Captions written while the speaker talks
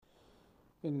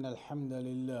إن الحمد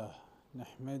لله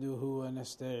نحمده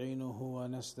ونستعينه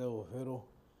ونستغفره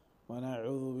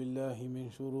ونعوذ بالله من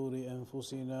شرور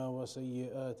أنفسنا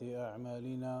وسيئات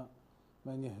أعمالنا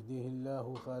من يهده الله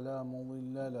فلا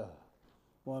مضل له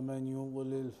ومن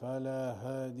يضلل فلا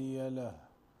هادي له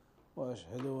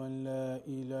وأشهد أن لا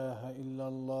إله إلا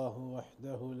الله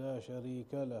وحده لا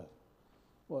شريك له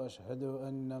وأشهد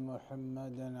أن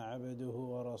محمدا عبده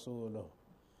ورسوله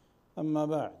أما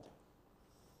بعد.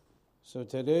 So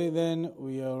today then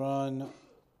we are on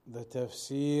the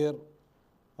tafsir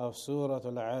of Surah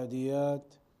Al-Adiyat,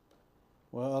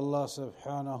 where Allah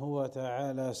subhanahu wa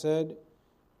ta'ala said,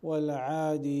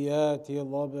 وَالْعَادِيَاتِ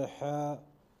ضَبْحًا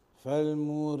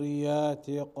فَالْمُورِيَاتِ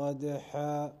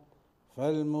قَدْحًا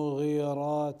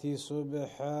فَالْمُغِيرَاتِ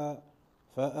صُبْحًا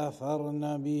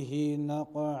فَأَثَرْنَ بِهِ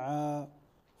نَقْعًا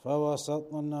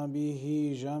فَوَسَطْنَ بِهِ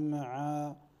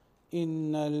جَمْعًا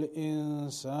إن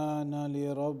الإنسان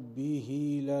لربه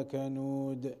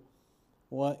لكنود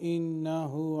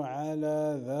وإنه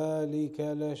على ذلك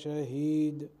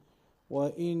لشهيد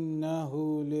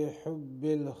وإنه لحب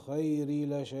الخير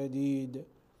لشديد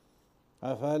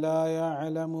أفلا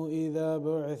يعلم إذا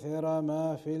بعثر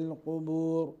ما في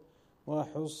القبور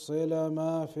وحصل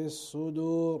ما في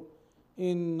الصدور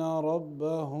إن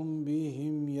ربهم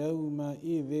بهم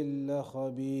يومئذ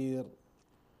لخبير.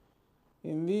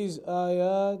 In these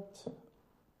ayat,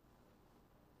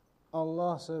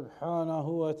 Allah subhanahu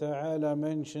wa ta'ala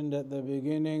mentioned at the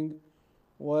beginning,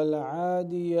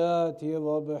 وَالْعَادِيَاتِ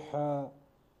ضَبْحًا,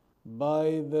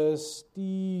 by the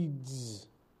steeds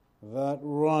that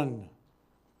run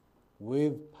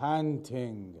with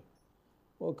panting.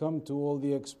 We'll come to all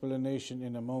the explanation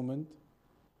in a moment.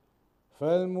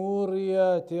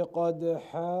 فَالْمُورِيَاتِ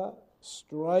قَدْحًا,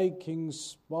 striking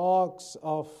sparks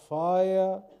of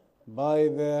fire by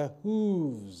their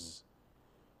hooves.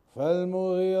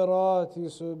 فَالْمُغِيرَاتِ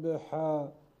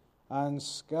صُبْحًا, and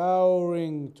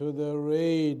scouring to the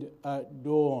raid at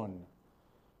dawn.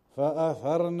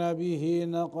 فَأَثَرْنَ بِهِ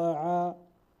نَقْعًا,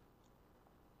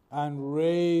 and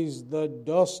raised the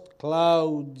dust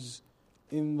clouds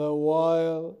in the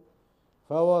while.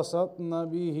 فَوَسَطْنَ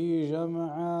بِهِ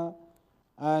جَمْعًا,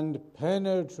 and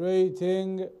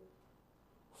penetrating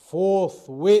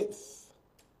forthwith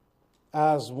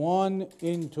as one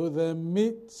into the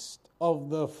midst of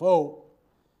the foe.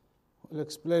 We'll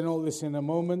explain all this in a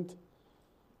moment.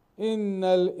 إِنَّ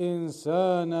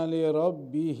الْإِنسَانَ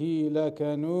لِرَبِّهِ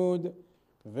لَكَنُودٌ,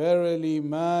 verily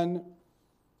man,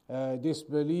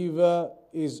 disbeliever,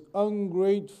 is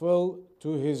ungrateful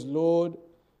to his Lord.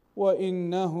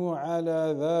 وَإِنَّهُ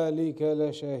عَلَى ذَلِكَ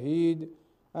لَشَهِيدٌ,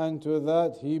 and to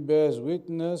that he bears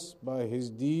witness by his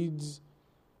deeds.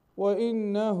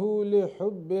 وَإِنَّهُ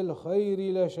لِحُبِّ الْخَيْرِ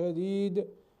لَشَدِيدٌ,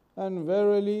 and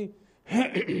verily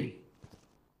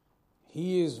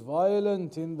he is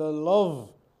violent in the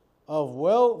love of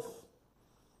wealth.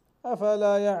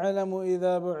 أَفَلَا يَعْلَمُ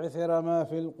إِذَا بُعْثِرَ مَا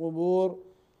فِي الْقُبُورِ,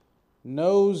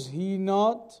 knows he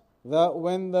not that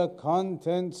when the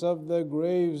contents of the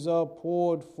graves are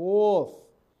poured forth,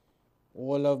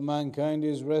 all of mankind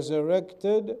is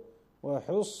resurrected.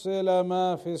 وَحُصِّلَ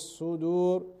مَا فِي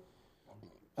الصُّدُورِ,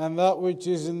 and that which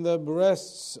is in the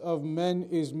breasts of men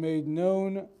is made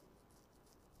known.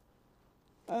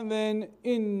 And then,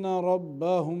 إِنَّ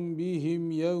رَبَّهُمْ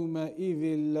بِهِمْ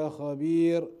يَوْمَئِذٍ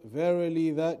لَخَبِيرٌ,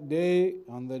 verily that day,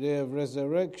 on the day of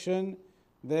resurrection,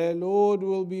 their Lord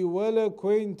will be well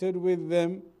acquainted with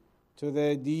them, to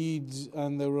their deeds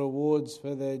and the rewards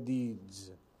for their deeds.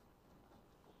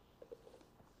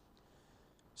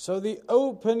 So the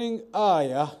opening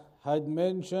ayah had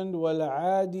mentioned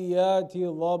وَالْعَادِيَاتِ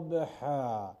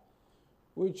ضَبْحًا,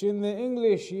 which in the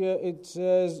English here it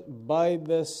says by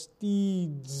the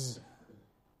steeds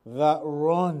that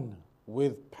run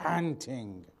with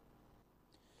panting.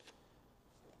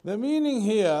 The meaning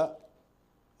here,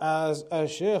 as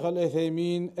Shaykh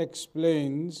Al-Uthaymeen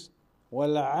explains,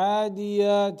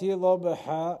 وَالْعَادِيَاتِ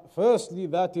ضَبْحًا, firstly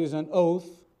that is an oath,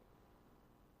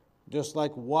 just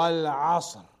like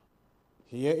وَالْعَصْرِ.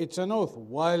 Here it's an oath.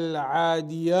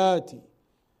 وَالْعَادِيَاتِ,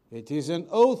 it is an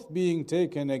oath being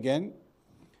taken again.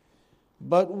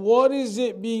 But what is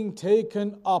it being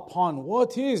taken upon?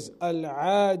 What is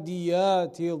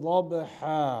الْعَادِيَاتِ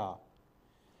ضَبْحًا?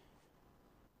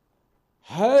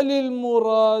 هل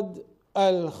المراد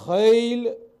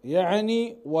الخيل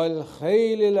يعني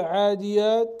والخيل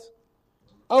العاديات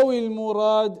أو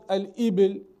المراد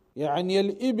الإبل يعني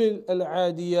الإبل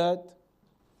العاديات؟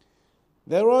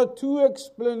 There are two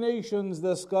explanations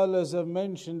the scholars have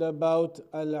mentioned about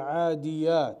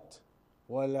al-adiyat,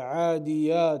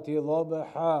 wal-adiyat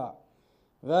ضبحا,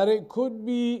 that it could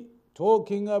be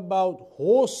talking about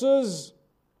horses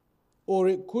or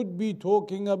it could be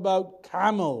talking about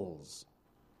camels.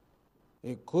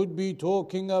 It could be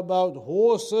talking about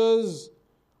horses,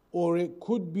 or it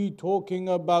could be talking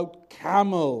about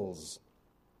camels.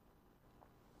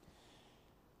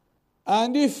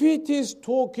 And if it is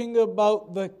talking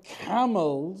about the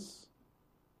camels,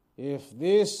 if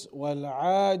this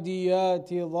وَالْعَادِيَاتِ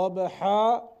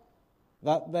ضَبْحًا,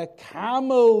 that the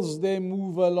camels, they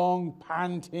move along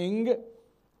panting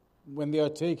when they are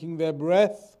taking their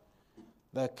breath,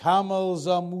 the camels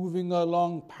are moving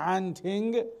along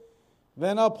panting,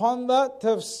 then upon that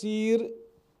tafsir,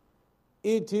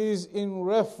 it is in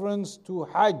reference to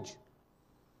Hajj.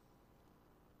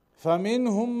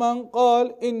 فمنهم من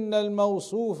قال إن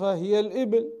الموصوف هي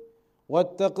الإبل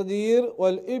والتقدير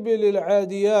والإبل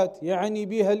العاديات يعني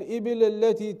بها الإبل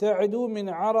التي تعدو من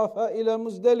عرفة إلى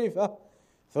مزدلفة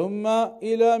ثم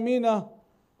إلى منى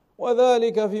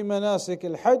وذلك في مناسك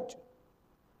الحج.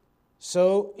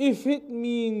 So if it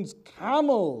means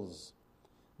camels,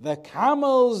 the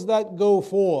camels that go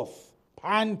forth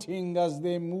panting as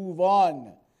they move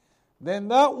on, then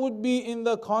that would be in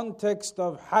the context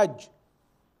of Hajj.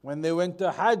 When they went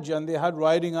to Hajj and they had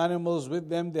riding animals with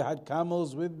them, they had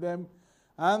camels with them,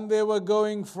 and they were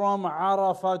going from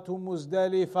Arafah to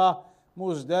Muzdalifah,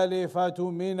 Muzdalifah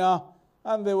to Mina,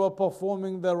 and they were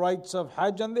performing the rites of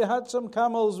Hajj, and they had some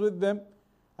camels with them.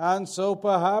 And so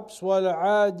perhaps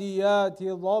وَالْعَادِيَاتِ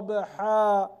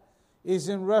ضَبْحًا is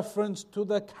in reference to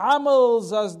the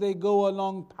camels as they go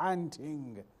along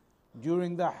panting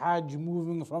during the Hajj,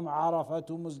 moving from Arafah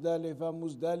to Muzdalifah,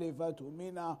 Muzdalifah to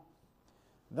Mina.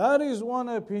 That is one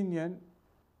opinion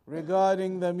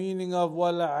regarding the meaning of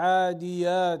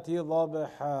وَالْعَادِيَاتِ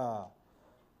ضَبْحًا,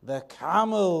 the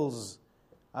camels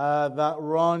that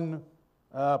run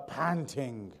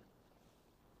panting.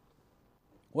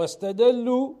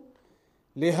 واستدلوا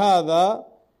لهذا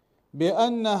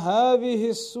بأن هذه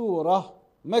السورة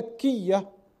مكية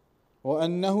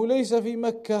وأنه ليس في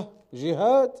مكة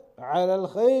جهاد على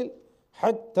الخيل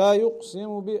حتى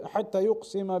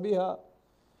يقسم بها.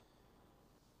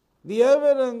 The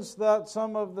evidence that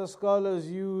some of the scholars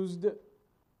used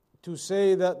to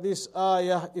say that this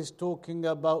ayah is talking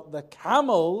about the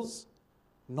camels,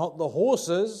 not the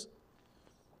horses.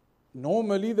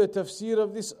 Normally the tafsir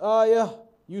of this ayah,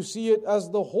 you see it as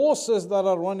the horses that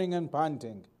are running and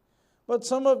panting. But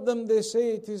some of them, they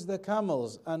say it is the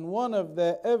camels. And one of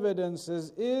their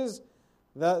evidences is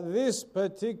that this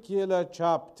particular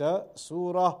chapter,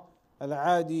 Surah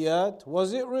Al-Adiyat,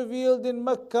 was it revealed in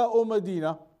Mecca or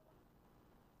Medina?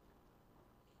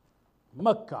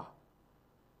 Mecca.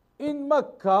 In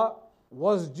Mecca,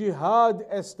 was jihad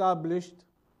established?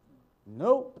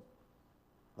 No.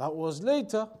 That was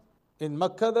later. In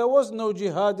Mecca, there was no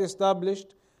jihad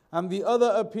established. And the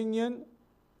other opinion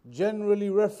generally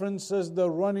references the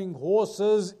running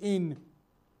horses in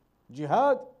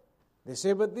jihad. They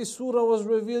say, but this surah was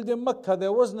revealed in Mecca.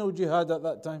 There was no jihad at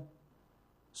that time.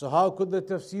 So how could the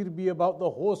tafsir be about the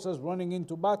horses running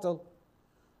into battle?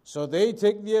 So they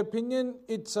take the opinion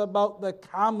it's about the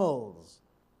camels.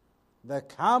 The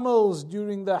camels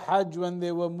during the Hajj when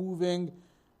they were moving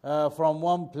from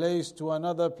one place to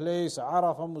another place,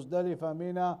 Arafah, Muzdalifah,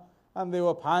 Mina, and they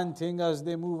were panting as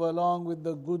they move along with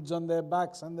the goods on their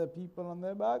backs and the people on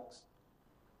their backs.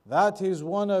 That is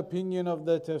one opinion of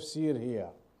the tafsir here.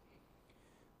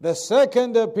 The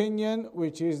second opinion,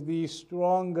 which is the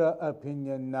stronger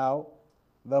opinion now,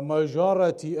 the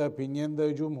majority opinion,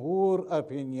 the jumhur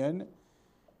opinion,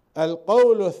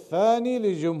 القول الثاني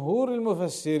لجمهور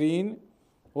المفسرين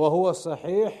وهو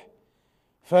الصحيح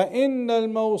فإن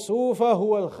الموصوف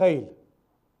هو الخيل.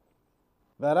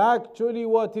 That actually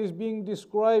what is being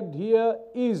described here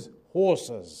is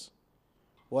horses.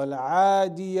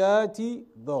 وَالْعَادِيَاتِ,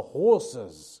 the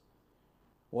horses.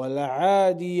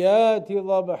 وَالْعَادِيَاتِ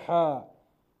ضَبْحًا,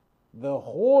 the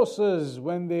horses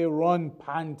when they run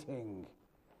panting.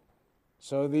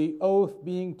 So the oath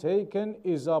being taken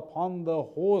is upon the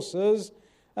horses,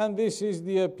 and this is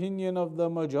the opinion of the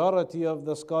majority of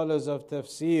the scholars of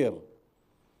tafsir.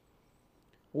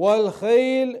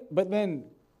 وَالْخَيْلِ, but then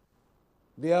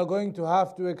they are going to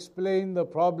have to explain the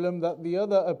problem that the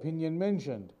other opinion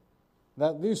mentioned,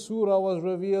 that this surah was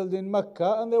revealed in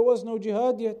Mecca and there was no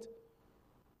jihad yet.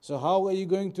 So how are you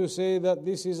going to say that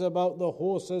this is about the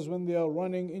horses when they are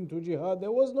running into jihad?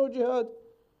 There was no jihad.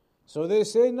 So they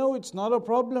say, no, it's not a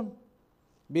problem.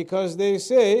 Because they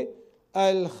say,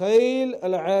 الخيل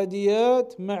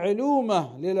العاديات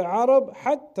معلومة للعرب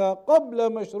حتى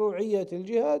قبل مشروعية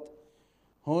الجهاد.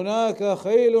 هناك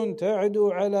خيل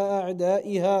تعدو على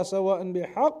أعدائها سواء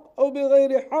بحق أو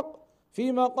بغير حق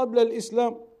فيما قبل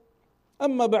الإسلام.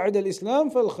 أما بعد الإسلام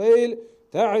فالخيل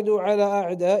تعد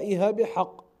على أعدائها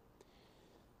بحق.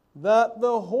 That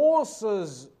the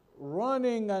horses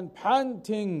running and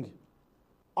panting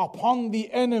upon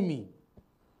the enemy,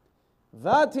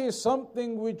 that is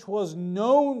something which was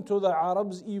known to the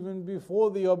Arabs even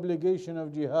before the obligation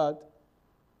of jihad.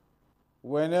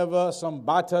 Whenever some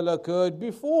battle occurred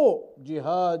before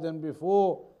jihad and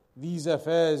before these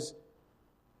affairs,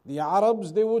 the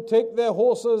Arabs, they would take their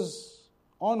horses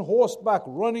on horseback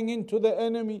running into the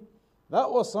enemy. That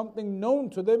was something known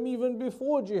to them even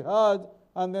before jihad,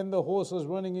 and then the horses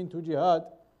running into jihad.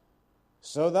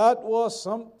 So that was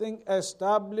something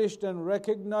established and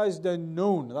recognized and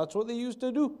known. That's what they used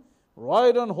to do.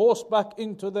 Ride on horseback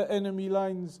into the enemy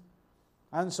lines.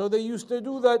 And so they used to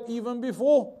do that even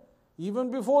before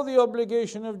the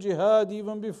obligation of jihad,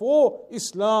 even before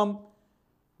Islam.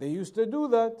 They used to do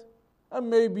that. And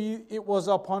maybe it was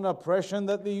upon oppression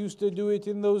that they used to do it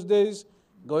in those days,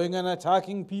 going and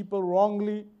attacking people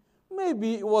wrongly.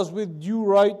 Maybe it was with due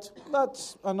right.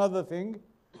 That's another thing.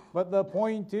 But the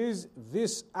point is,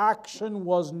 this action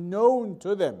was known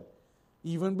to them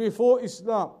even before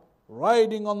Islam.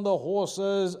 Riding on the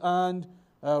horses and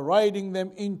riding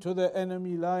them into the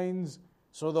enemy lines,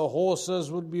 so the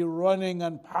horses would be running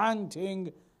and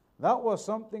panting. That was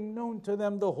something known to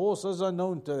them. The horses are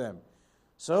known to them.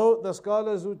 So the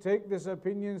scholars who take this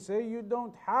opinion say you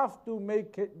don't have to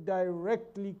make it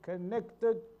directly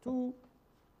connected to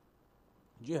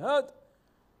jihad.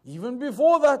 Even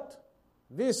before that,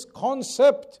 this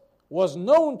concept was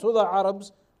known to the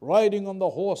Arabs, riding on the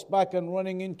horseback and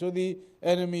running into the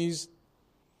enemies.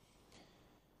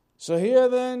 So here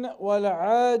then,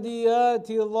 وَالْعَادِيَاتِ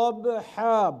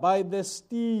ضَبْحًا, by the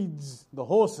steeds, the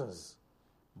horses.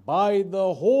 By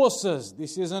the horses.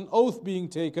 This is an oath being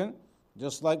taken,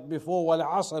 just like before,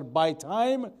 وَالْعَصْرِ, by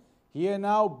time. Here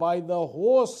now, by the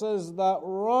horses that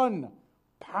run,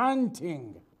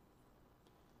 panting.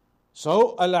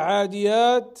 So,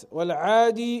 العاديات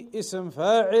والعادي اسم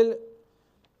فاعل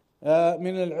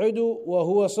من العدو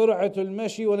وهو سرعة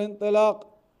المشي والانطلاق.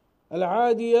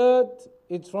 العاديات,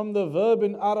 it's from the verb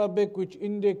in Arabic which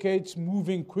indicates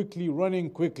moving quickly, running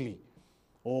quickly,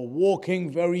 or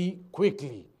walking very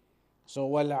quickly. So,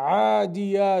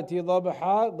 وَالْعَادِيَاتِ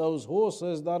ضَبْحًا, those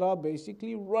horses that are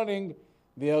basically running,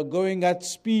 they are going at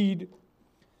speed.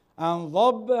 And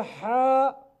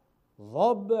ضَبْحًا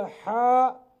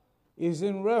is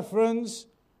in reference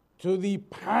to the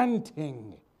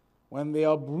panting. When they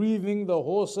are breathing, the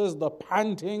horses, the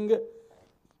panting,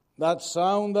 that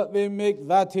sound that they make,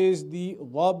 that is the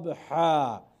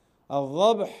ضبحا.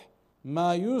 الضبح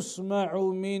ما يسمع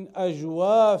من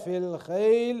أجواف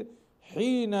الخيل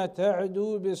حين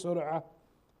تعدو بسرعة.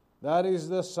 That is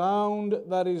the sound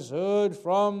that is heard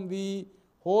from the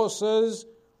horses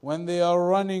when they are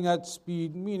running at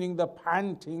speed, meaning the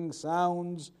panting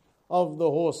sounds of the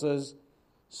horses.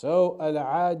 So,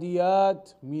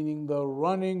 al-adiyat, meaning the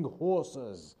running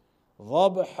horses.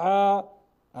 ضبحا,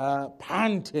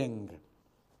 panting.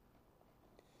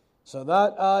 So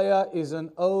that ayah is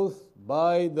an oath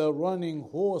by the running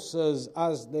horses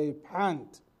as they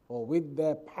pant, or with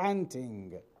their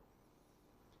panting.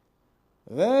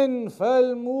 Then,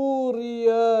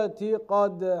 فَالْمُورِيَاتِ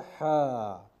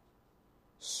قَدْحًا,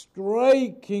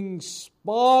 striking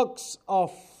sparks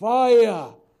of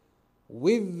fire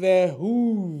with their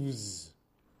hooves,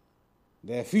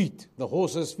 their feet, the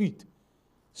horses' feet,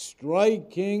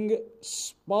 striking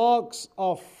sparks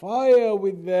of fire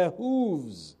with their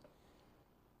hooves.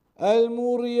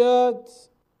 الموريات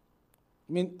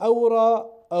من أورى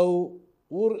أو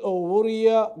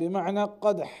وريا بمعنى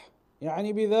قدح،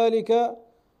 يعني بذلك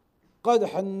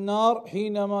قدح النار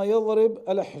حينما يضرب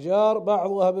الأحجار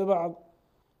بعضها ببعض.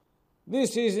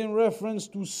 This is in reference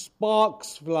to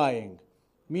sparks flying,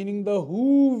 meaning the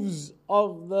hooves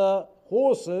of the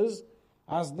horses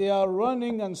as they are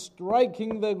running and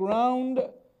striking the ground,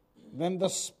 then the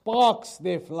sparks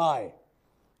they fly.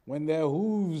 When their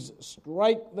hooves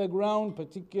strike the ground,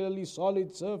 particularly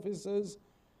solid surfaces,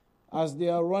 as they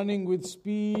are running with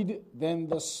speed, then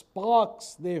the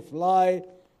sparks they fly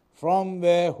from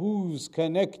their hooves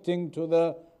connecting to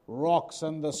the rocks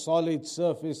and the solid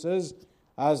surfaces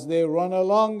as they run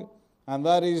along. And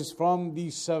that is from the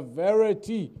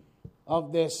severity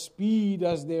of their speed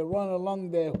as they run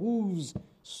along, their hooves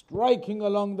striking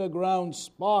along the ground,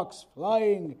 sparks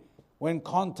flying when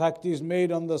contact is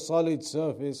made on the solid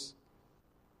surface.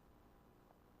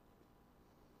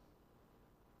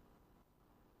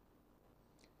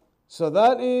 So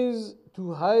that is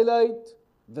to highlight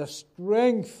the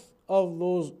strength of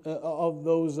those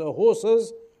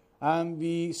horses and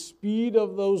the speed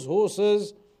of those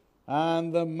horses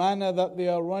and the manner that they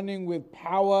are running with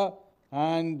power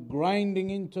and grinding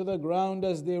into the ground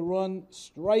as they run,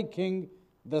 striking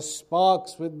the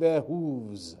sparks with their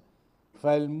hooves.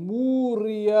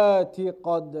 فَالْمُورِيَاتِ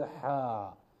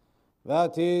قَدْحًا.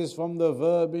 That is from the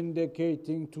verb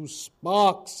indicating to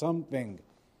spark something.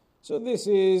 So this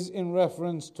is in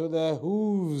reference to their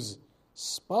hooves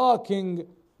sparking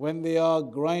when they are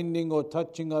grinding or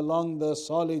touching along the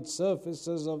solid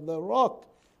surfaces of the rock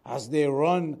as they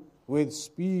run with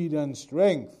speed and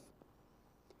strength.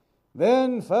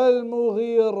 Then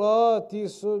فَالْمُغِيرَاتِ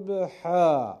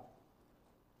صُبْحًا,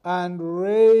 and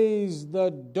raise the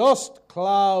dust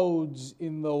clouds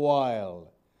in the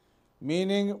while.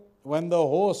 Meaning, when the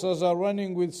horses are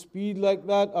running with speed like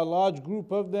that, a large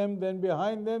group of them, then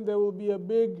behind them there will be a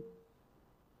big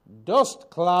dust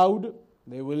cloud.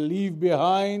 They will leave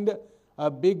behind a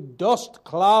big dust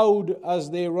cloud as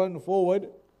they run forward.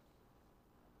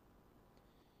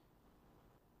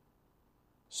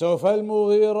 So,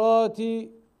 فَالْمُغِيرَاتِ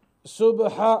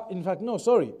subha, in fact, no,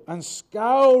 sorry, and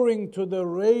scouring to the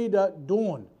raid at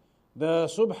dawn. The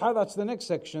subha, that's the next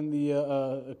section,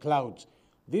 the clouds.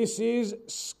 This is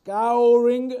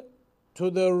scouring to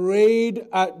the raid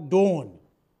at dawn.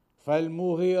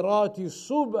 فَالْمُغِيرَاتِ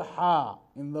subha,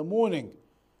 in the morning.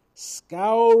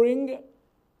 Scouring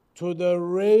to the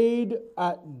raid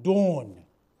at dawn.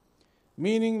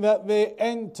 Meaning that they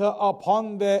enter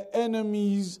upon their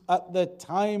enemies at the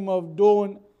time of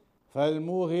dawn.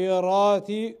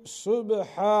 فَالْمُغِيرَاتِ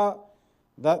subha,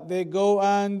 that they go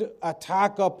and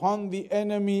attack upon the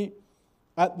enemy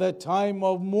at the time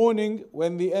of morning,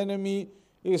 when the enemy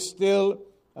is still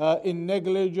in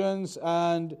negligence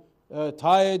and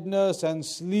tiredness and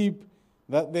sleep,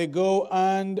 that they go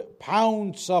and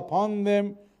pounce upon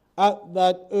them at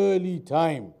that early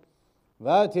time.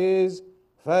 That is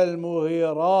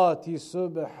فَالْمُغِيرَاتِ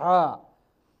subha.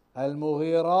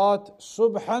 Al-Mughirat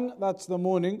subhan, that's the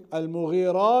morning.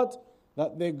 Al-Mughirat,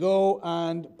 that they go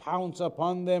and pounce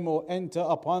upon them or enter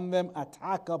upon them,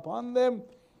 attack upon them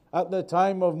at the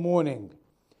time of morning.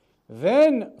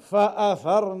 Then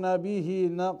فَأَثَرْنَ بِهِ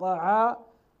نَقَعًا,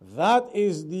 that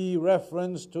is the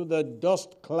reference to the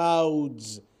dust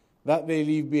clouds that they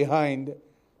leave behind.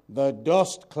 The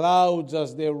dust clouds,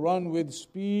 as they run with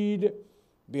speed,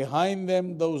 behind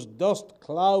them those dust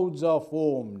clouds are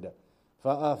formed.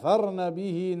 فَأَثَرْنَ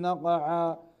بِهِ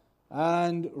نَقَعًا,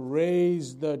 and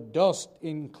raise the dust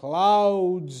in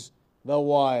clouds the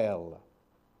while.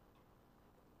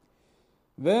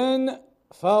 Then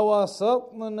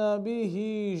فَوَسَطْنَ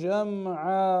بِهِ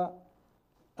جَمْعًا,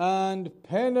 and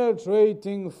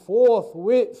penetrating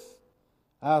forthwith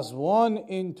as one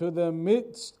into the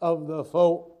midst of the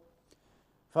foe.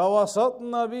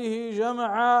 فَوَسَطْنَ بِهِ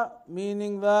جَمْعًا,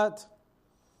 meaning that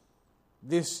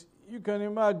this, you can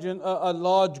imagine a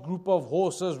large group of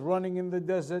horses running in the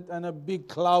desert and a big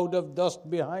cloud of dust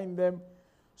behind them.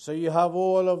 So you have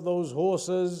all of those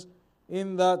horses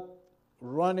in that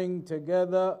running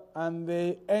together, and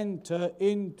they enter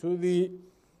into the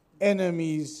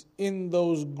enemies in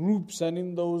those groups and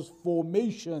in those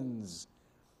formations.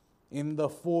 In the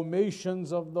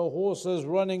formations of the horses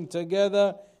running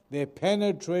together, they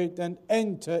penetrate and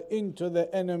enter into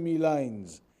the enemy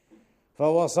lines.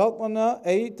 فوسطنا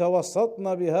أي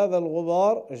توسطنا بهذا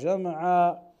الغبار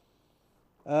جمعا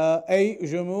أي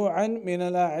جموعا من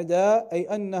الأعداء،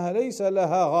 أي أنها ليس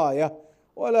لها غاية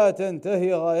ولا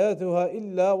تنتهي غايتها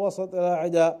إلا وسط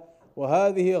الأعداء،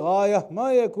 وهذه غاية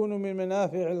ما يكون من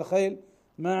منافع الخيل،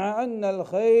 مع أن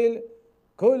الخيل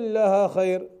كلها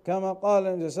خير، كما قال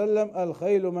النبي صلى الله عليه وسلم: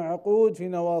 الخيل معقود في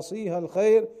نواصيها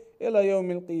الخير إلى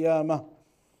يوم القيامة.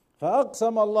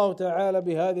 فأقسم الله تعالى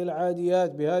بهذه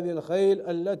العاديات، بهذه الخيل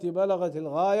التي بلغت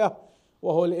الغاية،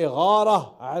 وهو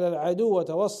الإغارة على العدو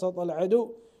وتوسط العدو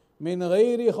من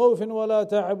غير خوف ولا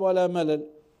تعب ولا ملل.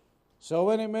 So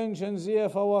when it mentions here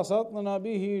فَوَسَطْنَا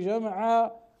بِهِ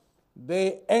جَمْعًا,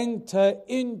 they enter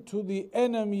into the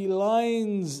enemy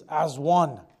lines as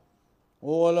one.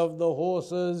 All of the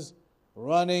horses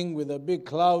running with a big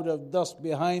cloud of dust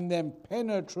behind them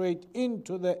penetrate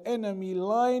into the enemy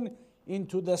line,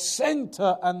 into the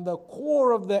center and the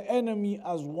core of the enemy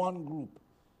as one group.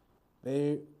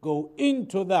 They go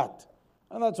into that.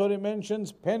 And that's what it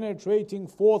mentions, penetrating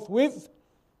forthwith,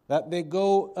 that they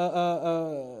go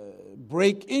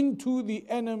break into the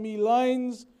enemy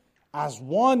lines as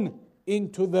one,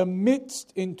 into the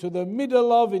midst, into the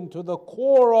middle of, into the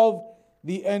core of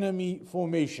the enemy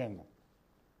formation.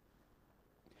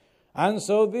 And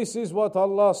so this is what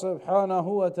Allah subhanahu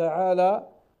wa ta'ala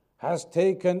has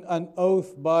taken an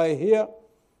oath by here,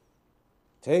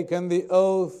 taken the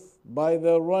oath by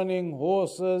the running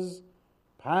horses,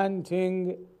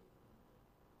 panting,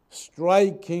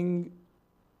 striking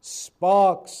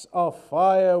sparks of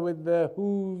fire with their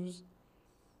hooves,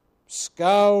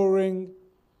 scouring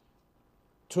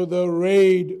to the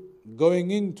raid,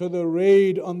 going into the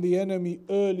raid on the enemy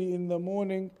early in the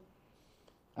morning,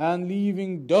 and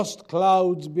leaving dust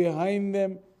clouds behind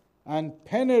them, and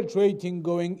penetrating,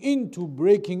 going into,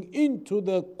 breaking into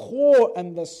the core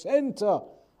and the center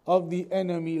of the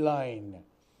enemy line,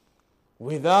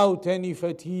 without any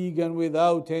fatigue and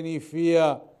without any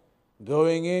fear,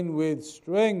 going in with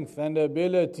strength and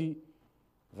ability.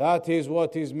 That is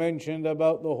what is mentioned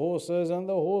about the horses, and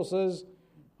the horses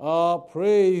are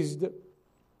praised.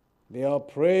 They are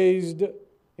praised.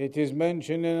 It is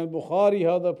mentioned in Al-Bukhari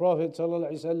how the Prophet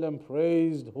ﷺ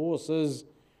praised horses,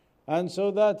 and so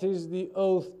that is the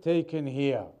oath taken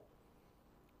here.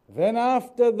 Then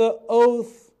after the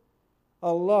oath,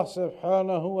 Allah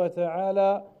subhanahu wa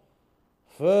ta'ala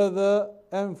further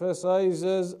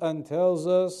emphasizes and tells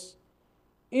us,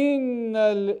 إِنَّ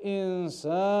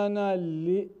الْإِنسَانَ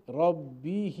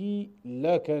لِرَبِّهِ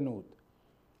لَكَنُودٌ.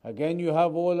 Again, you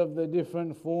have all of the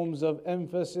different forms of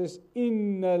emphasis.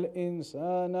 إِنَّ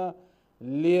الْإِنسَانَ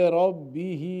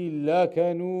لِرَبِّهِ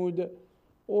لَكَنُودٌ.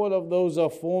 All of those are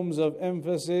forms of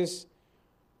emphasis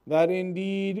that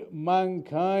indeed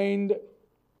mankind,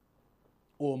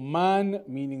 or man,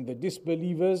 meaning the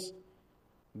disbelievers,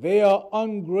 they are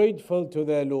ungrateful to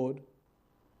their Lord.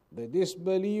 The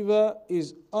disbeliever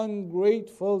is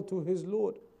ungrateful to his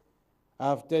Lord.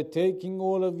 After taking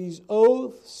all of these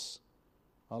oaths,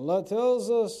 Allah tells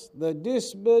us the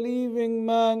disbelieving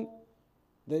man,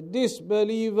 the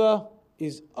disbeliever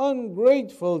is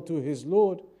ungrateful to his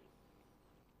Lord.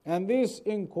 And this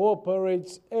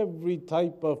incorporates every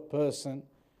type of person.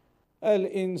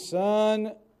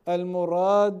 Al-insan,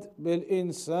 al-murad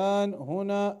bil-insan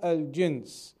huna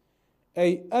al-jins.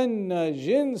 أي أن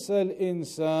جنس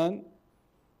الإنسان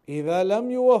إذا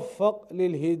لم يوفق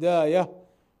للهداية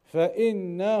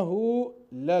فإنه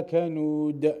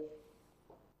لكنود.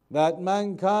 That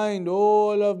mankind,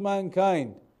 all of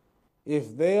mankind,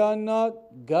 if they are not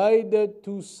guided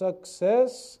to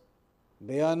success,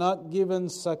 they are not given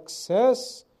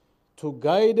success to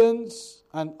guidance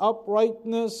and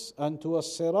uprightness and to a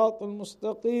sirat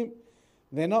al-mustaqim,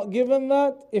 they're not given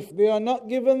that. If they are not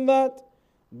given that,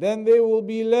 then they will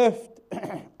be left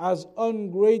as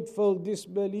ungrateful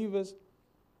disbelievers,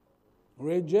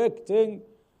 rejecting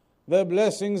the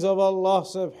blessings of Allah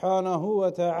subhanahu wa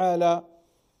ta'ala.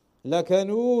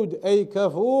 لكنود أي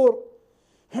كفور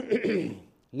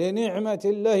لنعمة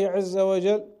الله عز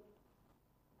وجل.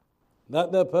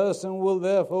 That the person will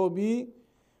therefore be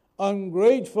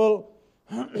ungrateful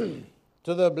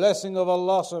to the blessing of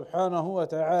Allah subhanahu wa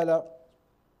ta'ala.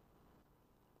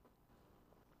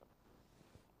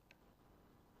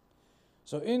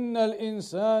 So, إِنَّ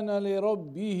الْإِنسَانَ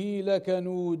لِرَبِّهِ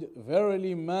لَكَنُودٌ.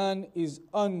 Verily man is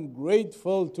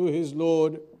ungrateful to his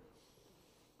Lord.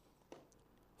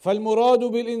 فالمراد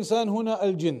بالإنسان هنا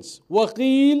الجنس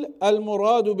وقيل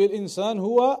المراد بالإنسان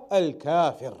هو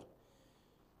الكافر.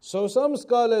 So some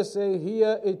scholars say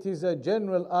here it is a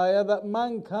general ayah that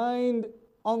mankind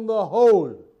on the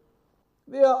whole,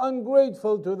 they are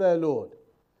ungrateful to their Lord.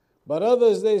 But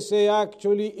others they say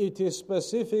actually it is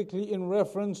specifically in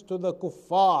reference to the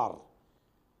kuffar,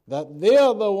 that they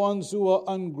are the ones who are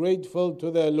ungrateful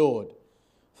to their Lord.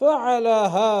 فعلى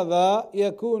هذا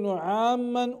يكون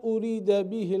عاما أريد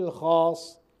به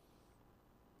الخاص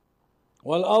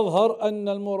والأظهر أن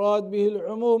المراد به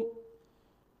العموم.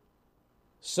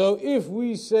 So if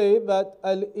we say that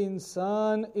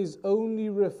al-insan is only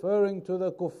referring to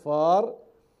the kuffar,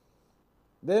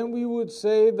 then we would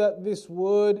say that this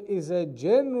word is a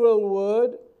general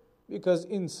word, because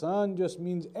insan just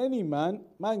means any man,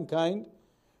 mankind,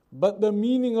 but the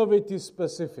meaning of it is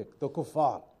specific, the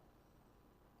kuffar.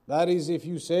 That is, if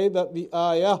you say that the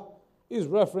ayah is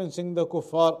referencing the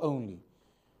kuffar only.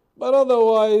 But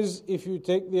otherwise, if you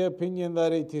take the opinion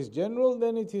that it is general,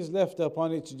 then it is left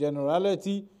upon its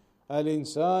generality.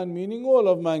 Al-insan meaning all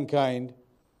of mankind.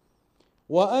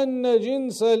 وأن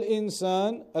جنس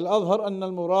الإنسان الأظهر أن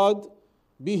المراد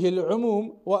به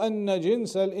العموم وأن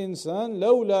جنس الإنسان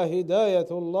لولا هداية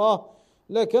الله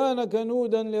لكان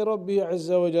كنودا لربه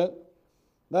عز وجل.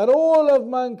 That all of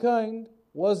mankind,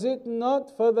 was it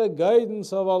not for the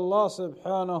guidance of Allah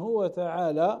subhanahu wa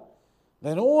ta'ala,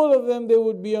 then all of them they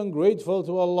would be ungrateful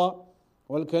to Allah.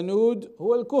 وَالْكَنُودُ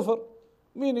هُوَ الْكُفْرُ,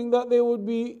 meaning that they would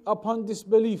be upon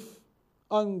disbelief,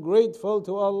 ungrateful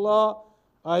to Allah,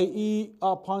 i.e.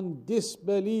 upon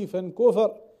disbelief and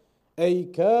kufr,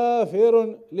 أي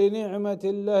كافر لنعمة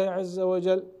الله عز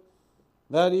وجل,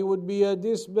 that he would be a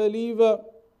disbeliever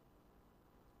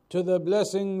to the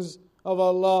blessings of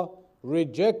Allah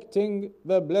rejecting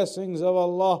the blessings of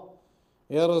Allah.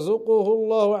 يرزقه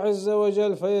الله عز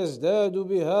وجل فيزداد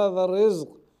بهذا الرزق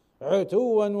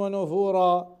عتوا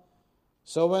ونفورا.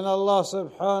 So when Allah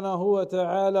subhanahu wa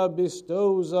ta'ala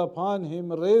bestows upon him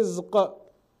rizq,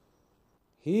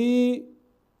 he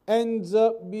ends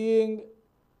up being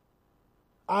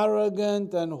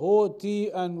arrogant and haughty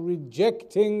and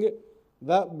rejecting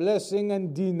that blessing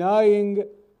and denying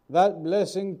that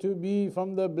blessing to be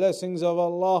from the blessings of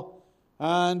Allah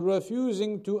and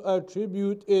refusing to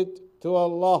attribute it to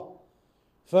Allah.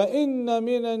 فَإِنَّ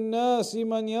مِنَ النَّاسِ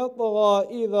مَنْ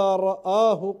يَطْغَى إِذَا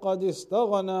رَآهُ قَدْ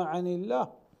اسْتَغْنَى عَنِ اللَّهِ.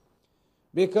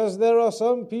 Because there are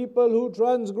some people who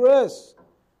transgress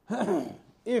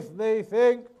if they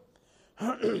think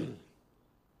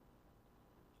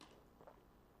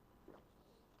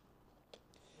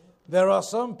there are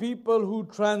some people who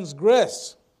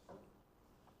transgress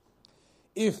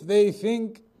if they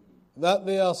think that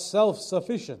they are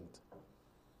self-sufficient.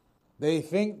 They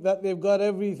think that they've got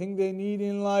everything they need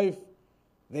in life.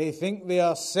 They think they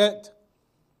are set.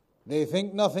 They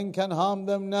think nothing can harm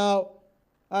them now.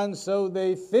 And so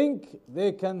they think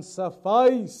they can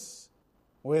suffice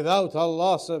without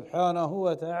Allah subhanahu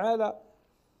wa ta'ala.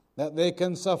 That they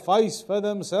can suffice for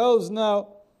themselves now.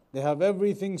 They have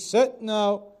everything set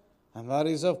now. And that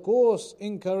is of course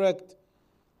incorrect.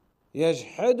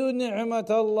 يَجْحَدُ نِعْمَةَ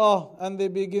اللَّهِ. And they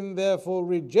begin therefore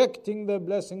rejecting the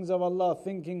blessings of Allah,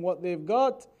 thinking what they've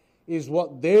got is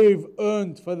what they've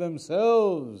earned for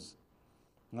themselves.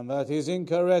 And that is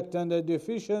incorrect and a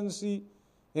deficiency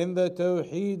in the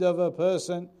tawheed of a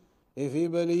person if he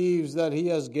believes that he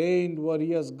has gained what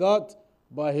he has got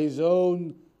by his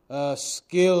own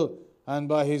skill and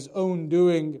by his own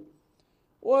doing.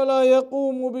 وَلَا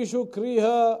يَقُومُ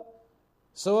بِشُكْرِهَا.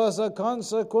 So as a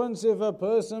consequence, if a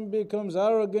person becomes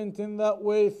arrogant in that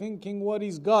way, thinking what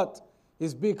he's got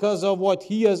is because of what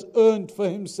he has earned for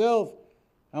himself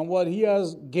and what he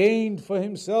has gained for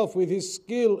himself with his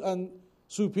skill and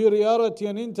superiority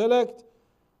and intellect,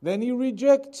 then he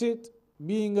rejects it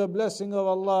being a blessing of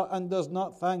Allah and does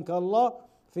not thank Allah,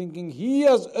 thinking he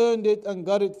has earned it and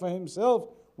got it for himself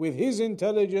with his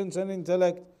intelligence and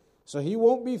intellect. So he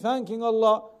won't be thanking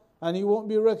Allah, and he won't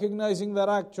be recognizing that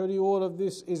actually all of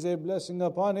this is a blessing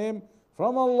upon him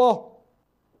from Allah.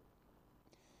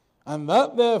 And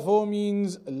that therefore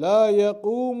means لا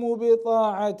يقوم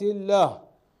بطاعة الله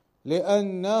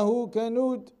لأنه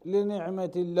كنود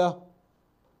لنعمة الله.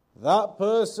 That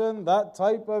person, that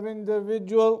type of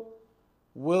individual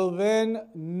will then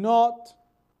not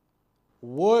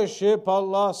worship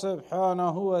Allah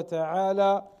subhanahu wa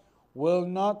ta'ala, will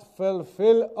not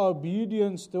fulfill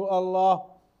obedience to Allah,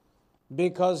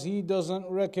 because he doesn't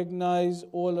recognize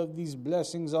all of these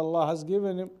blessings Allah has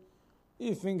given him.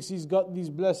 He thinks he's got these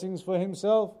blessings for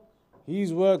himself.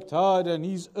 He's worked hard and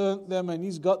he's earned them and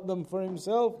he's got them for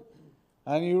himself.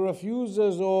 And he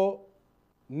refuses or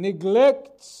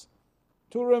neglects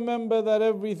to remember that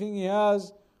everything he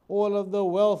has, all of the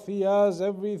wealth he has,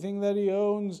 everything that he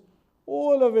owns,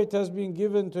 all of it has been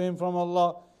given to him from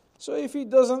Allah. So if he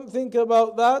doesn't think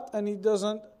about that and he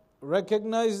doesn't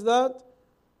recognize that,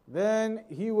 then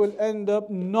he will end up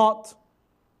not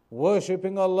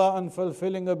worshipping Allah and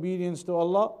fulfilling obedience to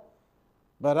Allah.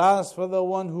 But as for the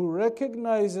one who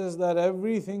recognizes that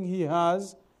everything he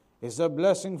has is a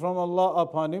blessing from Allah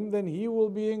upon him, then he will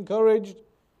be encouraged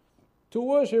to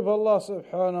worship Allah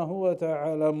subhanahu wa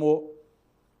ta'ala more.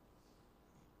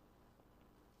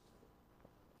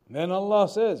 Then Allah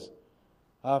says,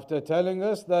 after telling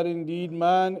us that indeed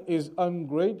man is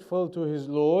ungrateful to his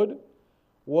Lord,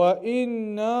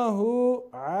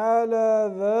 وَإِنَّهُ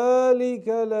عَلَى ذَلِكَ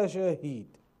لَشَهِيدٌ.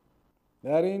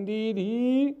 That indeed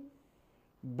he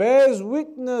bears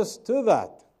witness to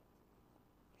that.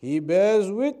 He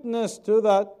bears witness to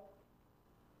that.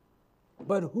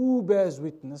 But who bears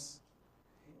witness?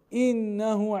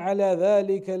 إِنَّهُ عَلَى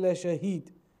ذَلِكَ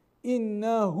لَشَهِيدٌ.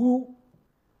 إِنَّهُ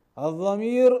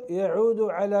الضمير يعود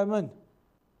على من؟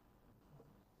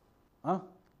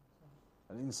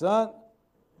 الإنسان.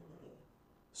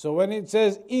 So when it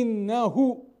says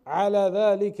إِنَّهُ عَلَى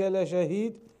ذَلِكَ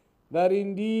لَشَهِيدٌ, that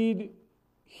indeed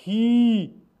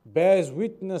he bears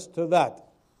witness to that.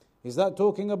 Is that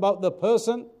talking about the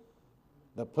person?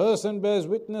 The person bears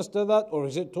witness to that, or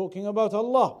is it talking about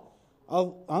Allah?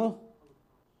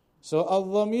 So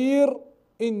الضمير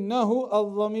إنه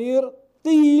الضمير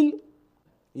قيل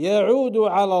يعود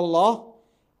على الله،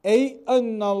 أي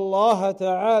أن الله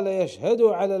تعالى يشهد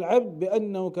على العبد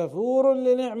بأنه كفور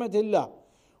لنعمة الله.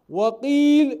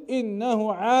 وقيل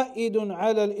إنه عائد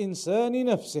على الإنسان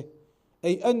نفسه،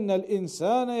 أي أن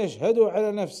الإنسان يشهد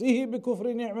على نفسه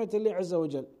بكفر نعمة الله عز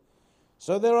وجل.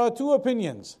 So there are two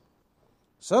opinions.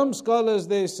 Some scholars,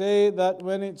 they say that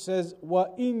when it says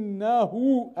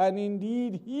وَإِنَّهُ, and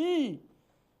indeed he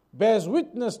bears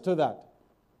witness to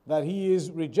that he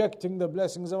is rejecting the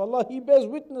blessings of Allah. He bears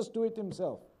witness to it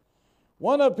himself.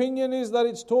 One opinion is that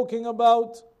it's talking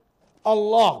about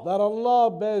Allah, that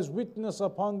Allah bears witness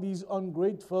upon these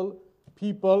ungrateful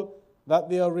people that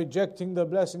they are rejecting the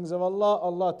blessings of Allah.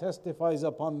 Allah testifies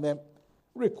upon them,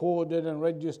 recorded and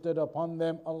registered upon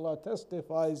them. Allah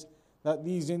testifies that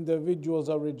these individuals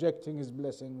are rejecting His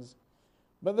blessings.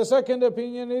 But the second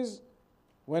opinion is,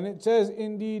 when it says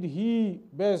indeed He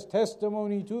bears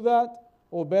testimony to that,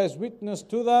 or bears witness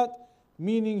to that,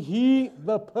 meaning he,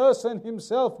 the person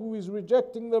himself who is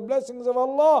rejecting the blessings of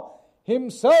Allah,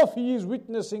 himself he is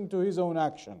witnessing to his own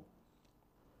action.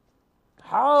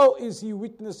 How is he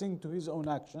witnessing to his own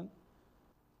action?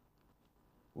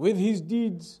 With his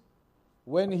deeds.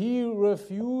 When he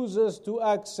refuses to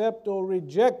accept or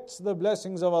rejects the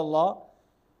blessings of Allah,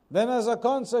 then as a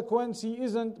consequence he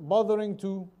isn't bothering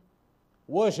to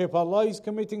worship Allah, he's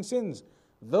committing sins.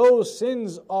 Those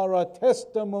sins are a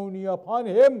testimony upon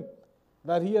him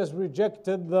that he has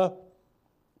rejected the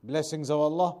blessings of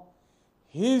Allah.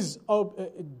 His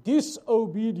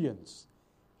disobedience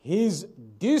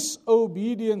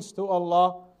to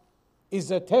Allah is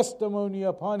a testimony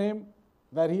upon him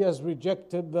that he has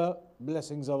rejected the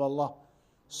blessings of Allah.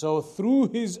 So through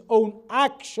his own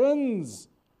actions,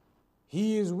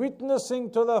 he is witnessing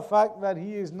to the fact that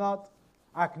he is not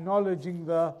acknowledging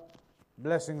the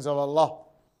blessings of Allah.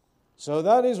 So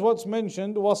that is what's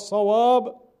mentioned.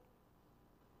 وَالصَّوَابِ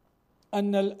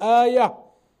أَنَّ الْآيَةِ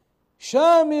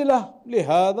شَامِلَةٌ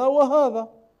لِهَذَا وَهَذَا.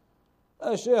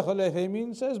 Shaykh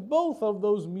Al-Uthaymeen says both of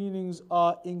those meanings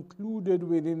are included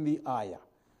within the ayah.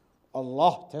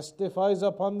 Allah testifies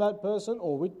upon that person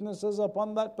or witnesses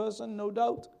upon that person, no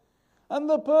doubt. And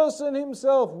the person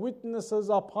himself witnesses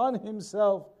upon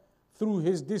himself through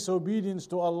his disobedience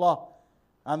to Allah.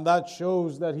 And that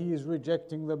shows that he is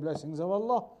rejecting the blessings of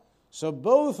Allah. So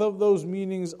both of those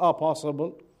meanings are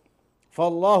possible.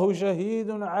 فَاللَّهُ شَهِيدٌ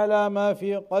عَلَى مَا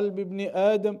فِي قَلْبِ ابْنِ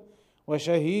آدَمَ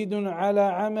وَشَهِيدٌ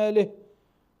عَلَى عَمَلِهِ.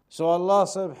 So Allah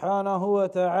subhanahu wa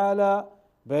ta'ala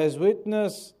bears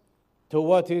witness to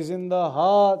what is in the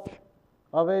heart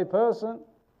of a person,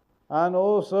 and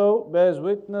also bears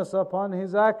witness upon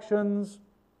his actions.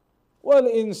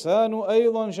 وَالْإِنسَانُ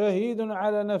أَيْضًا شَهِيدٌ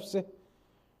عَلَى نَفْسِهِ.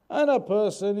 And a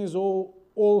person is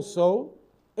also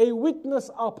a witness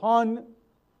upon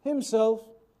himself.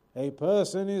 A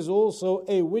person is also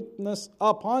a witness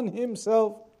upon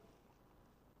himself.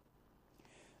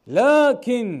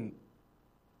 لكن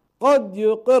قد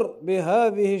يقر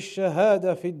بهذه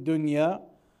الشهادة في الدنيا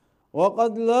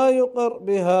وقد لا يقر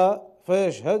بها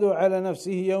فيشهد على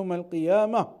نفسه يوم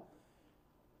القيامة.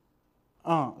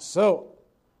 So,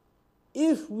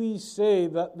 if we say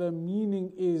that the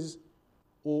meaning is,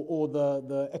 or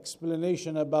the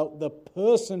explanation about the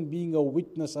person being a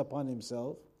witness upon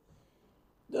himself,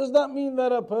 does that mean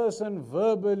that a person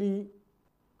verbally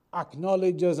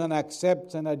acknowledges and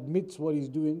accepts and admits what he's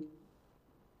doing?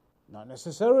 Not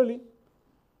necessarily.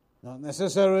 Not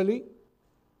necessarily.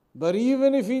 But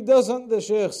even if he doesn't, the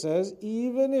Shaykh says,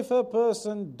 even if a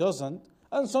person doesn't,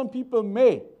 and some people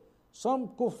may, some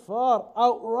kuffar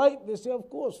outright, they say, of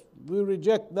course, we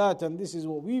reject that and this is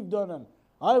what we've done and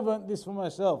I've earned this for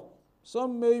myself.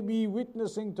 Some may be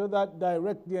witnessing to that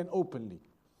directly and openly.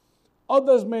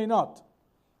 Others may not.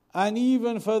 And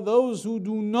even for those who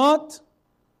do not,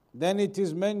 then it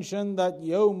is mentioned that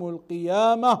Yawmul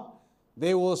Qiyamah,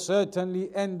 they will certainly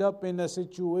end up in a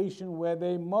situation where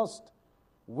they must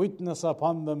witness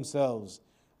upon themselves.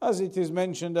 As it is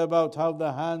mentioned about how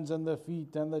the hands and the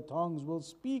feet and the tongues will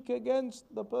speak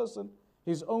against the person.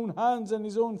 His own hands and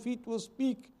his own feet will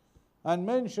speak and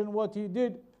mention what he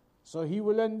did. So he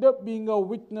will end up being a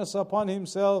witness upon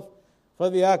himself for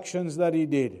the actions that he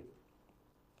did.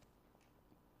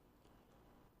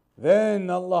 Then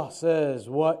Allah says,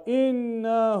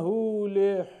 وَإِنَّهُ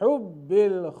لِحُبِّ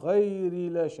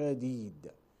الْخَيْرِ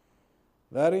لَشَدِيدٌ.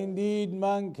 That indeed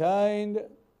mankind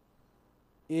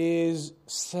is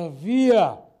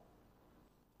severe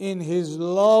in his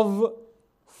love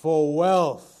for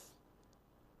wealth.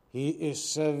 He is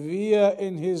severe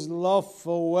in his love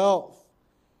for wealth.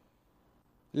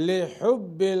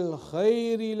 لِحُبِّ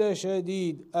الْخَيْرِ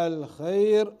لَشَدِيدٌ.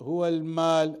 الْخَيْرِ هو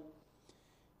المال.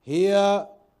 Here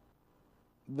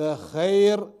the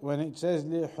khair, when it says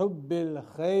لِحُبِّ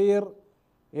الْخَيْرِ,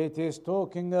 it is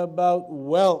talking about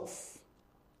wealth.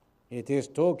 It is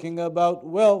talking about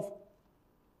wealth.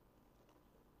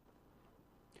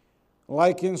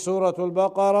 Like in Surah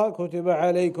Al-Baqarah, كتب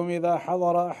عليكم إذا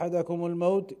حضر أحدكم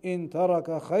الموت إن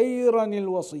ترك خيرا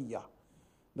الوصية.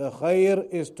 The khayr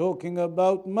is talking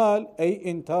about mal, أي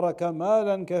إن ترك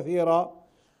مالا كثيرا.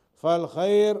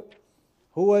 فالخير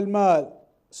هو المال.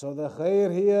 So the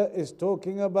khayr here is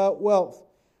talking about wealth.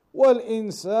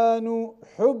 والإنسان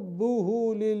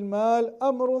حبه للمال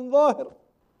أمر ظاهر.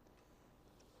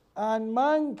 And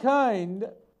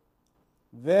mankind,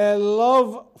 their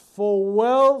love for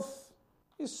wealth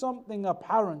is something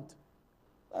apparent.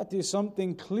 That is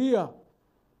something clear.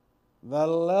 The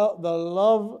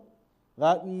love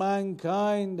that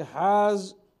mankind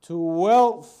has to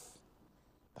wealth,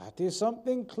 that is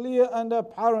something clear and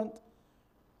apparent.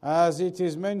 As it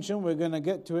is mentioned, we're going to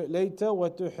get to it later.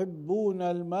 وَتُحِبُّونَ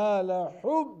الْمَالَ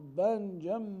حُبًّا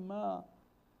جَمًّا.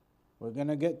 We're going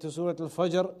to get to Surah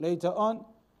Al-Fajr later on,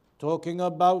 talking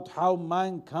about how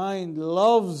mankind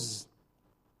loves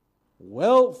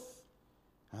wealth.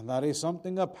 And that is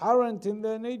something apparent in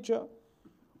their nature.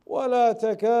 وَلَا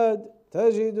تَكَادْ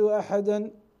تَجِدُ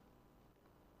أَحَدًا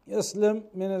يَسْلَمْ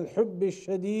مِنَ الْحُبِّ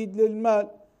الشَّدِيدِ لِلْمَالِ.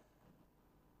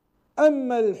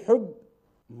 أما الحب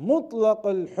مطلق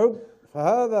الحب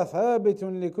فهذا ثابت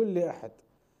لكل أحد.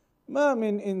 ما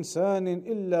من إنسان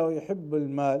إلا ويحب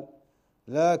المال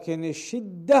لكن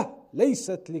الشدة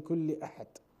ليست لكل أحد.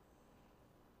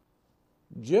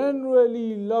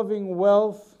 Generally loving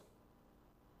wealth,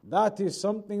 that is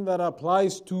something that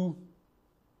applies to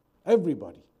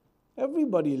everybody.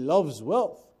 Everybody loves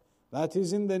wealth. That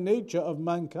is in the nature of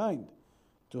mankind.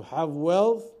 To have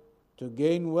wealth, to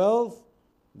gain wealth,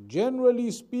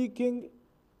 generally speaking,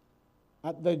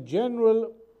 at the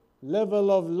general level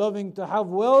of loving to have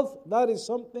wealth, that is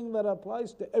something that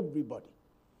applies to everybody.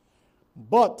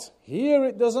 But here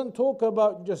it doesn't talk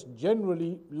about just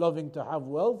generally loving to have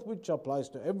wealth, which applies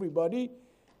to everybody.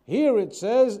 Here it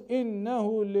says, وَإِنَّهُ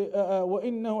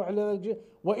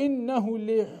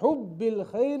لِحُبِّ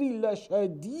الْخَيْرِ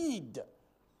لَشَدِيدٌ.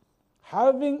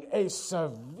 Having a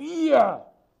severe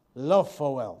love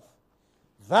for wealth.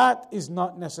 That is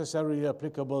not necessarily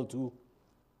applicable to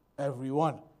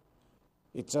everyone.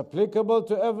 It's applicable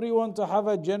to everyone to have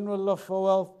a general love for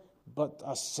wealth, but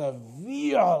a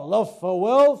severe love for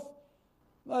wealth,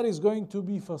 that is going to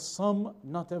be for some,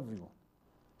 not everyone.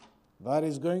 That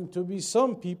is going to be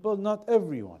some people, not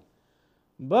everyone.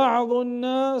 بعض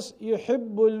الناس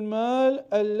يحب المال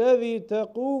الذي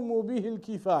تقوم به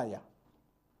الكفاية.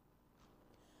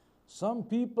 Some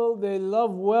people, they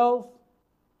love wealth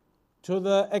to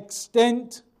the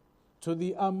extent, to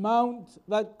the amount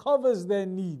that covers their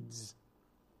needs.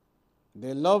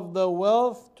 They love the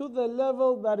wealth to the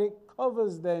level that it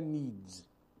covers their needs.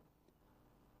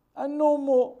 And no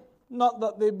more. Not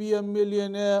that they be a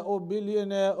millionaire or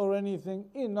billionaire or anything,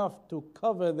 enough to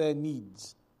cover their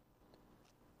needs.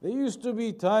 There used to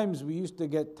be times we used to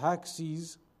get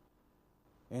taxis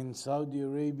in Saudi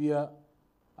Arabia,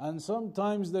 and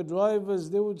sometimes the drivers,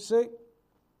 they would say,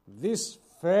 this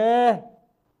fare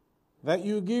that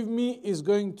you give me is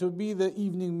going to be the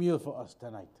evening meal for us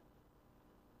tonight.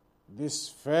 This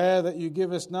fare that you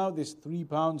give us now, this £3,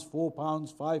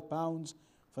 £4, £5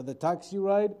 for the taxi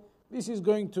ride, this is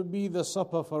going to be the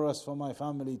supper for us, for my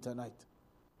family tonight.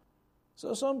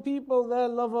 So some people, their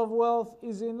love of wealth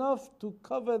is enough to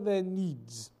cover their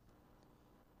needs.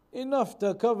 Enough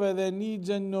to cover their needs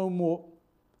and no more.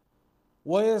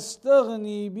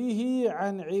 وَيَسْتَغْنِي بِهِ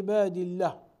عَنْ عِبَادِ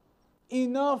اللَّهِ.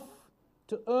 Enough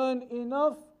to earn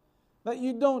enough that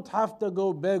you don't have to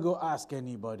go beg or ask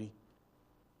anybody.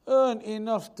 Earn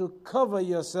enough to cover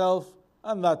yourself,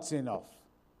 and that's enough.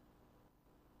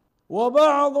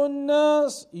 وَبَعْضُ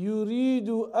النَّاسِ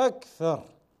يُرِيدُ أَكْثَرُ.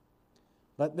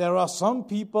 But there are some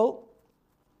people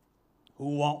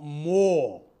who want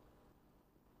more.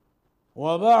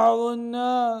 وَبَعْضُ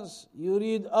النَّاسِ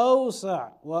يُرِيدُ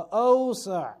أَوْسَعُ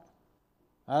وَأَوْسَعُ.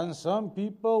 And some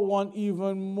people want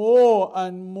even more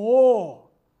and more.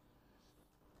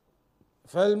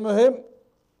 فالمهم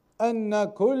أن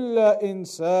كل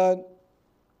إنسان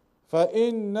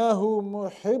فإنه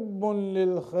محب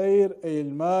للخير أي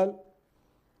المال،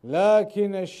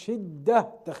 لكن الشدة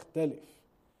تختلف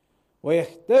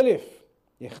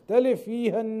يختلف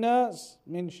فيها الناس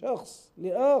من شخص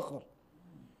لآخر.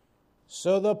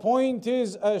 So the point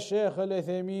is, as Shaykh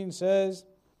Al-Uthaymeen says,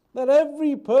 that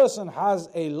every person has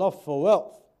a love for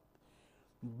wealth,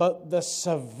 but the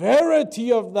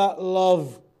severity of that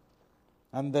love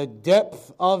and the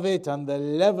depth of it and the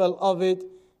level of it,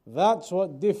 that's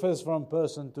what differs from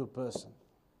person to person.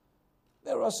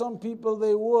 There are some people,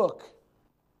 they work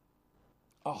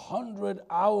 100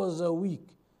 hours a week,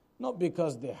 not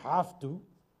because they have to,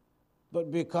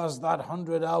 but because that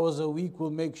 100 hours a week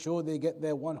will make sure they get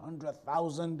their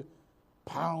 100,000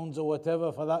 pounds or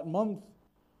whatever for that month.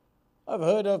 I've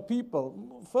heard of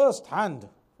people, first hand,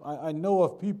 I know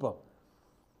of people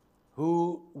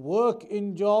who work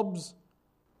in jobs,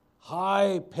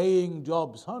 high paying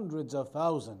jobs, hundreds of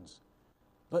thousands.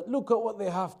 But look at what they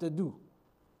have to do.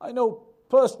 I know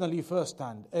personally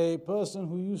firsthand, a person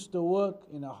who used to work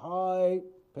in a high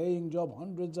paying job,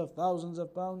 hundreds of thousands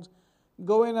of pounds,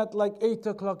 go in at like 8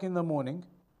 o'clock in the morning,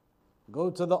 go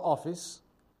to the office,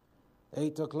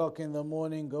 8 o'clock in the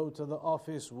morning, go to the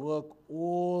office, work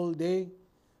all day,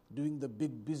 doing the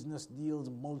big business deals,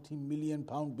 multi-million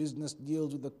pound business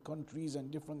deals with the countries and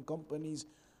different companies,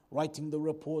 writing the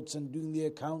reports and doing the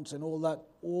accounts and all that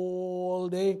all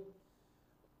day,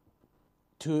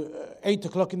 to 8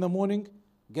 o'clock in the morning,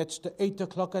 gets to 8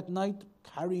 o'clock at night,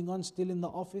 carrying on still in the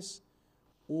office,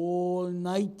 all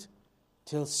night,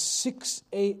 till 6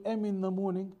 a.m. in the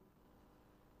morning.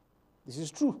 This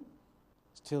is true.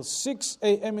 Till 6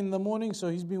 a.m. in the morning, so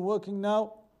he's been working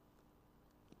now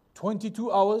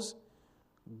 22 hours,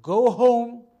 go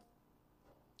home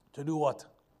to do what?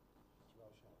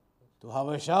 To have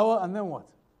a shower, and then what?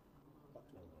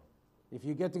 If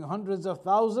you're getting hundreds of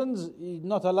thousands, you're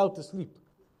not allowed to sleep.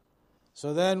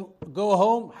 So then go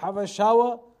home, have a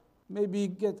shower, maybe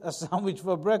get a sandwich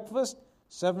for breakfast,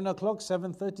 7 o'clock,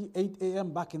 7:30, 8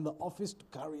 a.m. back in the office to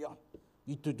carry on.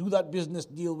 Need to do that business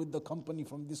deal with the company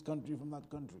from this country, from that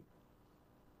country.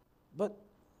 But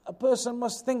a person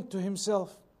must think to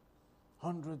himself,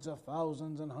 hundreds of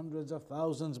thousands and hundreds of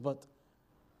thousands, but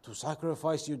to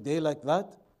sacrifice your day like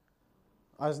that,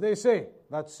 as they say,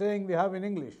 that saying they have in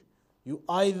English, you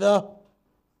either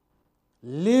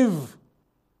live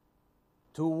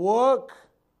to work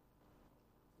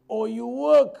or you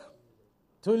work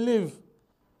to live.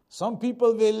 Some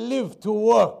people, they live to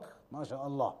work,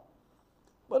 mashallah.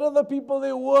 But other people,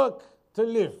 they work to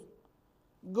live.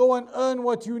 Go and earn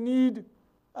what you need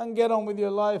and get on with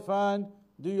your life and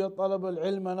do your talab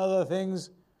al-ilm and other things.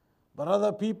 But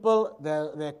other people,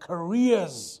 their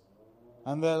careers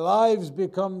and their lives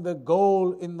become the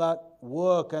goal in that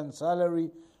work and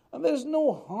salary. And there's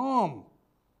no harm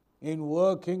in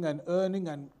working and earning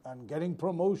and getting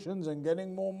promotions and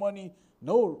getting more money.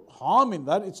 No harm in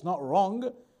that, it's not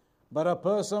wrong. But a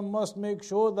person must make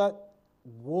sure that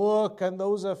work and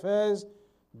those affairs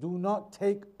do not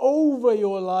take over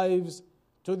your lives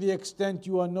to the extent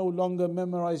you are no longer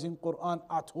memorizing Quran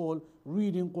at all,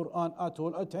 reading Quran at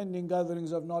all, attending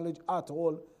gatherings of knowledge at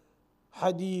all,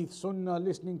 hadith, sunnah,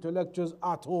 listening to lectures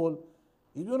at all.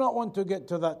 You do not want to get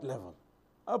to that level.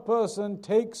 A person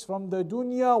takes from the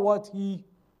dunya what he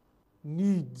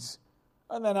needs.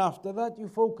 And then after that you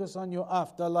focus on your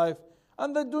afterlife.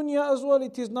 And the dunya as well,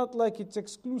 it is not like it's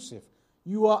exclusive.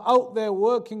 You are out there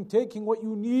working, taking what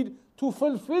you need to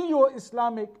fulfill your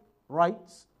Islamic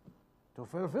rights, to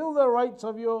fulfill the rights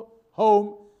of your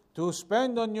home, to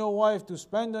spend on your wife, to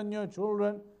spend on your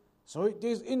children. So it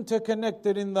is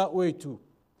interconnected in that way too.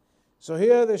 So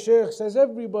here the Shaykh says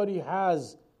everybody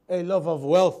has a love of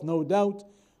wealth, no doubt,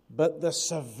 but the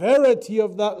severity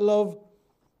of that love,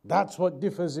 that's what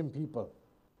differs in people.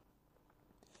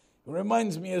 It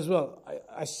reminds me as well,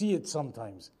 I see it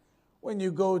sometimes. When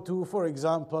you go to, for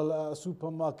example, a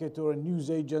supermarket or a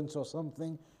newsagent or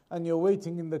something, and you're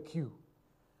waiting in the queue,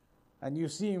 and you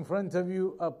see in front of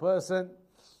you a person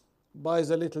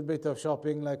buys a little bit of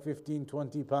shopping, like 15,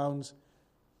 20 pounds,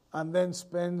 and then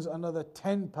spends another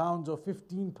 10 pounds or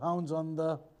 15 pounds on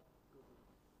the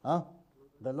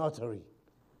lottery,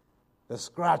 the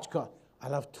scratch card.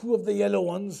 I'll have 2 of the yellow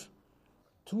ones,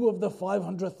 2 of the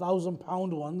 500,000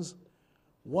 pound ones,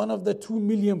 1 of the 2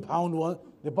 million pound one.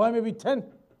 They buy maybe 10.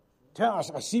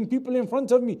 I've seen people in front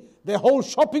of me, their whole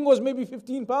shopping was maybe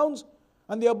 15 pounds,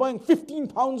 and they are buying 15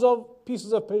 pounds of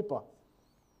pieces of paper.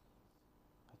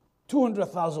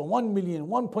 200,000, 1 million,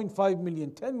 1.5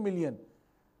 million, 10 million.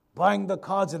 Buying the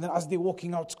cards, and then as they're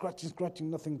walking out, scratching,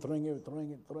 nothing, throwing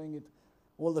it.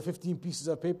 All the 15 pieces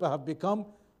of paper have become,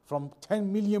 from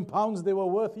 10 million pounds they were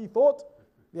worth, he thought,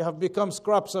 they have become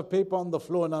scraps of paper on the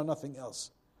floor now, nothing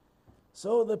else.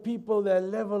 So the people, their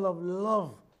level of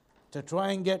love to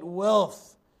try and get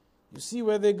wealth, you see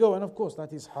where they go. And of course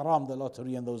that is haram, the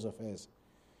lottery and those affairs.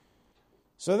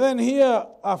 So then here,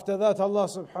 after that, Allah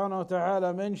subhanahu wa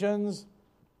ta'ala mentions,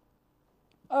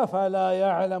 أَفَلَا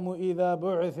يَعْلَمُ إِذَا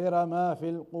بُعْثِرَ مَا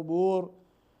فِي الْقُبُورِ.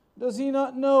 Does he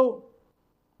not know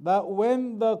that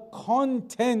when the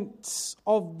contents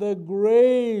of the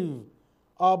grave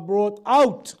are brought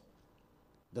out,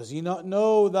 does he not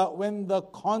know that when the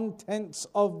contents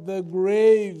of the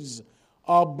graves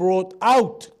are brought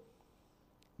out,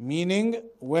 meaning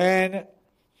when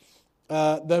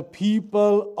the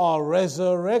people are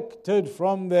resurrected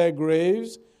from their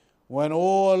graves, when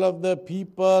all of the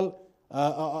people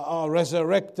are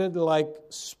resurrected like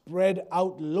spread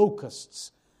out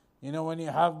locusts. You know, when you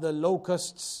have the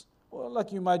locusts, well,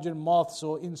 like you imagine moths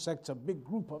or insects, a big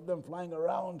group of them flying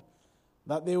around,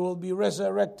 that they will be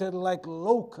resurrected like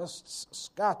locusts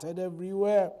scattered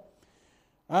everywhere.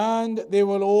 And they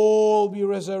will all be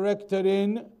resurrected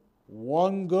in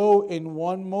one go, in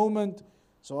one moment.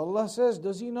 So Allah says,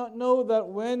 does He not know that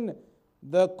when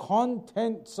the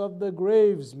contents of the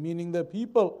graves, meaning the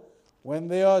people, when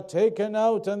they are taken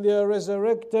out and they are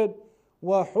resurrected,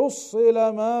 وَحُصِّلَ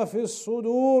مَا فِي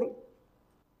الصُّدُورِ,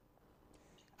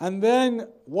 and then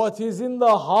what is in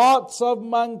the hearts of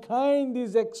mankind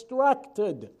is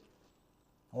extracted.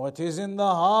 What is in the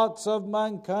hearts of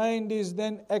mankind is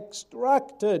then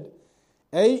extracted.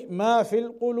 أي ما في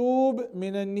القلوب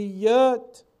من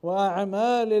النيات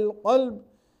وأعمال القلب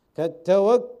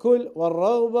كالتوكل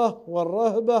والرغبة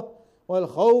والرهبة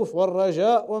والخوف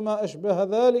والرجاء وما أشبه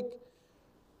ذلك.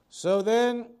 So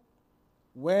then,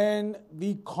 when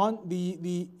the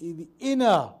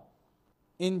inner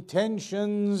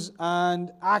intentions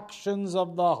and actions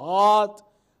of the heart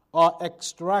are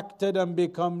extracted and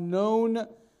become known,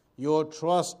 your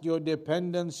trust, your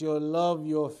dependence, your love,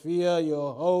 your fear,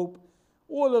 your hope,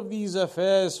 all of these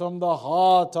affairs from the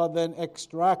heart are then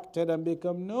extracted and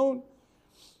become known.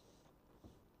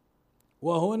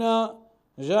 وهنا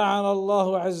جعل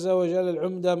الله عز وجل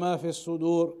العمدة ما في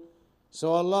الصدور.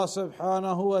 So Allah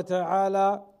subhanahu wa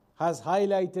ta'ala has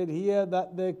highlighted here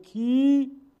that the key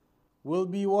will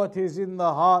be what is in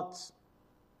the hearts.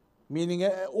 Meaning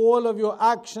all of your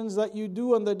actions that you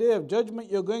do on the day of judgment,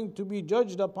 you're going to be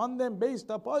judged upon them based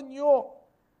upon your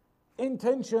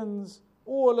intentions.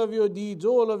 All of your deeds,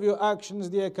 all of your actions,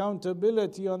 the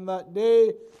accountability on that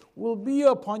day will be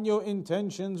upon your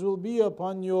intentions, will be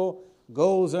upon your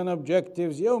goals and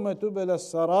objectives. يَوْمَ تُبَلَ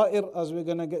السَّرَائِرِ, as we're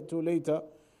going to get to later.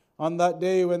 On that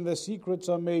day when the secrets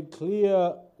are made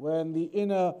clear, when the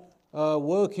inner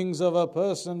workings of a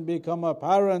person become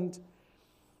apparent.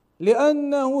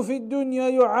 لأنه في الدنيا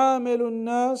يعامل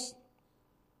الناس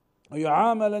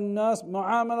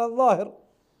معاملة الظاهر.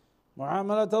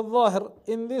 معاملة الظاهر.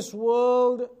 In this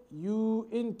world, you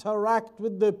interact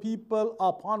with the people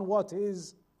upon what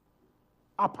is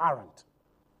apparent.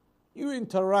 You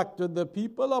interact with the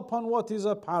people upon what is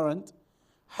apparent.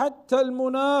 حتى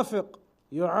المنافق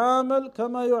يعامل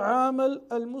كما يعامل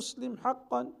المسلم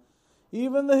حقا.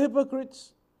 Even the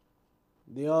hypocrites,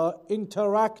 they are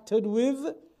interacted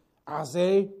with as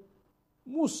a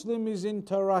Muslim is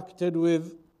interacted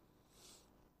with.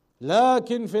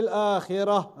 لكن في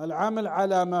الآخرة العمل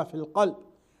على ما في القلب.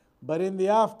 But in the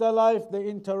afterlife, the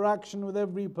interaction with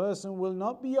every person will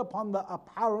not be upon the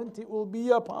apparent, it will be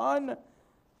upon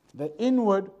the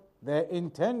inward, their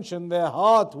intention, their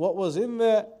heart, what was in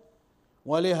there.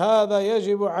 ولهذا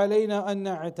يجب علينا أن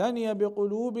نعتني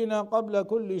بقلوبنا قبل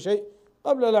كل شيء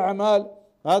قبل الأعمال.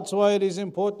 That's why it is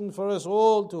important for us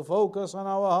all to focus on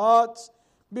our hearts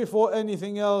before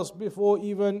anything else, before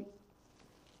even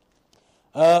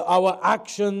our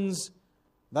actions.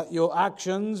 That your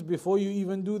actions, before you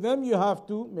even do them, you have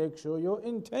to make sure your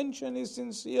intention is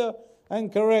sincere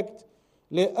and correct.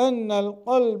 لأن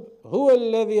القلب هو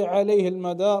الذي عليه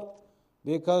المدار.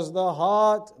 Because the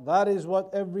heart, that is what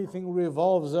everything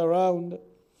revolves around.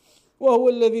 وهو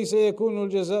الذي سيكون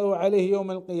الجزاء عليه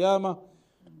يوم القيامة.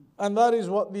 And that is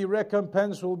what the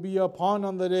recompense will be upon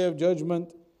on the day of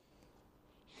judgment.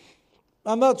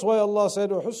 And that's why Allah said,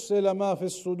 وَحُصِّلَ مَا فِي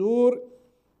الصُّدُورِ,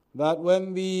 that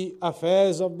when the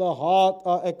affairs of the heart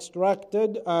are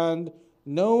extracted and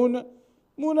known,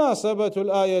 مناسبة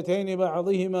الآيتين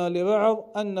بعضهما لبعض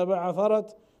أن بعثرة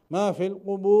ما في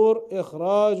القبور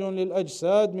إخراج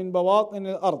للأجساد من بواطن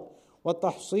الأرض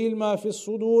وتحصيل ما في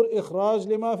الصدور إخراج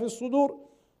لما في الصدور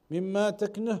مما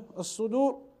تكنه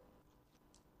الصدور.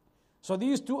 So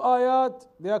these two ayat,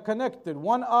 they are connected.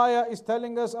 One ayah is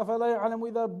telling us أَفَلَا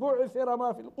يَعْلَمُ إِذَا بُعْثِرَ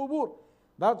مَا فِي الْقُبُورِ.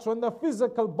 That's when the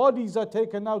physical bodies are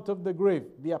taken out of the grave,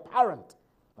 the apparent,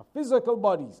 the physical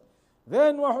bodies.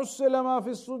 Then وَحُصِّلَ مَا فِي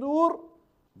الصُّدُورِ,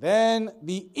 then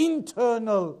the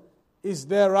internal is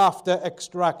thereafter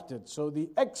extracted. So the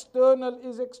external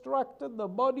is extracted, the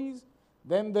bodies,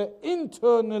 then the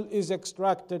internal is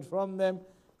extracted from them,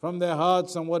 from their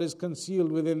hearts and what is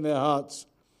concealed within their hearts.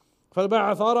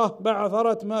 فَالْبَعْثَرَةِ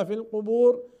بَعْثَرَتْ مَا فِي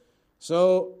الْقُبُورِ.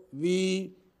 So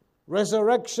the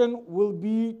resurrection will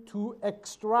be to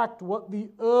extract what the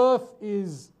earth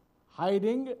is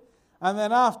hiding, and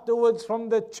then afterwards from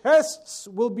the chests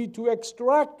will be to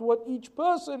extract what each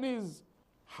person is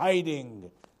hiding.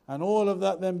 And all of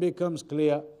that then becomes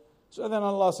clear. So then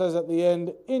Allah says at the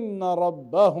end, إِنَّ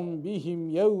رَبَّهُمْ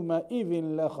بِهِمْ يَوْمَئِذٍ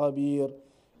لَخَبِيرٌ.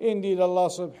 Indeed, Allah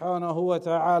subhanahu wa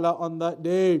ta'ala on that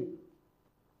day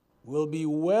will be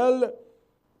well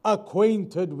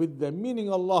acquainted with them, meaning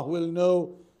Allah will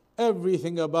know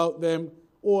everything about them,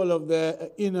 all of their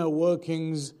inner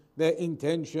workings, their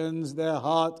intentions, their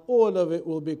heart, all of it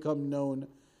will become known.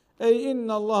 أي إن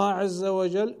الله عز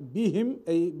وجل بهم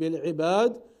أي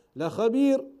بالعباد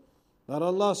لخبير. That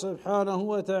Allah subhanahu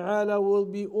wa ta'ala will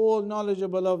be all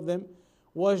knowledgeable of them.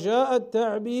 وجاء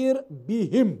التعبير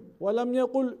بهم ولم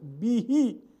يقل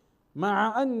به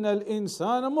مع أن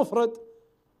الإنسان مفرد.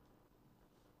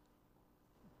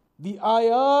 The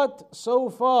ayat so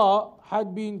far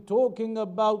had been talking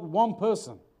about one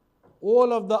person.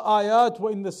 All of the ayat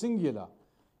were in the singular.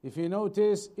 If you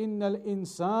notice, إِنَّ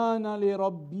الْإِنسَانَ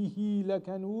لِرَبِّهِ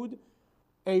لَكَنُودٌ.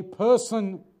 A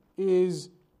person is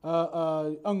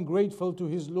ungrateful to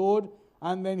his Lord,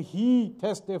 and then he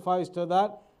testifies to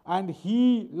that, and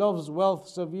he loves wealth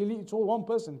severely. It's all one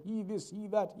person. He this, he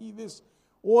that, he this.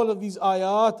 All of these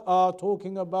ayat are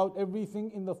talking about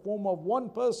everything in the form of one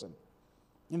person,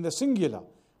 in the singular.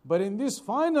 But in this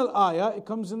final ayah, it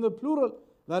comes in the plural,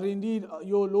 that indeed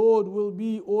your Lord will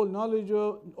be all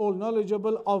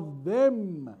knowledgeable of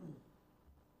them.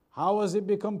 How has it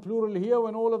become plural here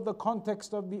when all of the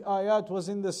context of the ayat was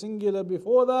in the singular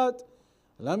before that?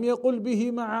 لم يقل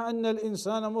به مع أن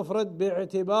الإنسان مفرد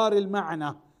باعتبار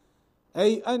المعنى،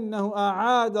 أي أنه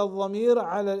أعاد الضمير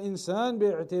على الإنسان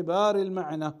باعتبار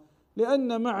المعنى،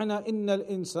 لأن معنى إن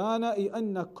الإنسان أي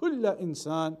أن كل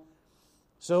إنسان.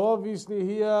 So obviously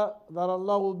here that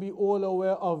Allah will be all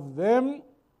aware of them,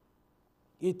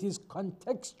 it is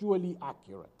contextually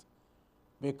accurate.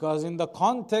 Because in the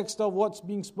context of what's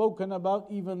being spoken about,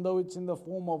 even though it's in the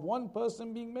form of one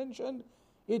person being mentioned,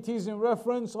 it is in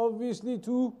reference obviously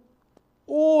to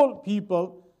all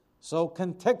people. So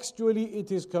contextually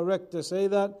it is correct to say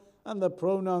that, and the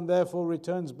pronoun therefore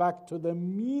returns back to the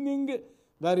meaning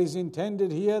that is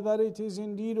intended here, that it is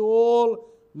indeed all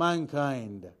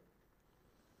mankind.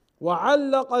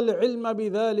 وَعَلَّقَ الْعِلْمَ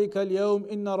بِذَلِكَ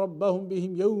الْيَوْمِ إِنَّ رَبَّهُمْ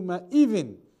بِهِمْ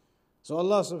يَوْمَئِذٍ. So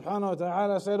Allah subhanahu wa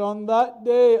ta'ala said, on that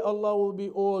day Allah will be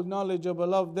all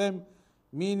knowledgeable of them,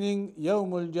 meaning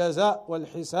يوم الجزاء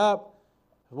والحساب.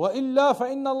 وإلا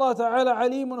فإن الله تعالى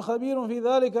عليم خبير في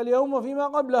ذلك اليوم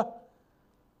وفيما قبله.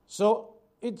 So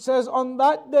it says on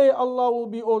that day Allah will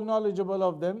be all knowledgeable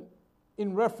of them,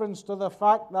 in reference to the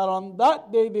fact that on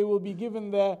that day they will be given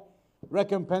their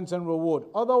recompense and reward.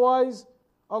 Otherwise,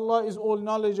 Allah is all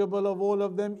knowledgeable of all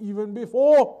of them even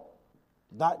before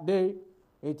that day.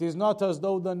 It is not as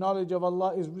though the knowledge of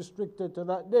Allah is restricted to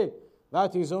that day.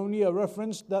 That is only a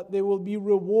reference that they will be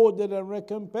rewarded and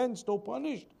recompensed or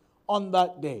punished on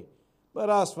that day. But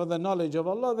as for the knowledge of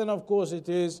Allah, then of course it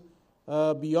is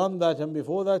beyond that and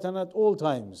before that and at all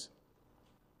times.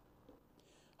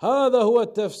 هذا هو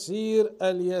التفسير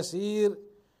اليسير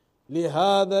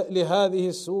لهذه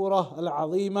السورة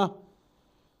العظيمة.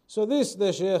 So this,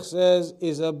 the Shaykh says,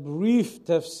 is a brief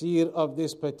tafsir of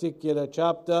this particular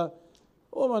chapter.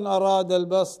 ومن أراد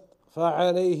البسط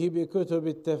فعليه بكتب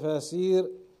التفاسير.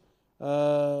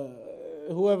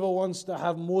 Whoever wants to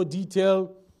have more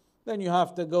detail, then you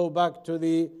have to go back to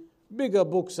the bigger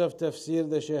books of tafsir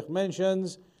the Shaykh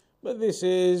mentions. But this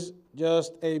is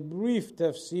just a brief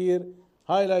tafsir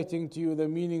highlighting to you the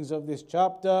meanings of this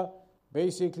chapter.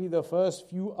 Basically, the first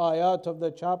few ayat of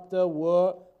the chapter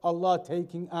were Allah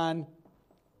taking an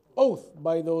oath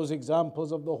by those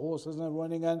examples of the horses and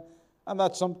running, and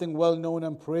that's something well known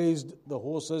and praised, the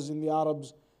horses in the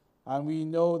Arabs. And we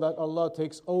know that Allah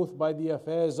takes oath by the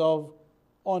affairs of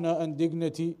honor and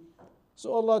dignity.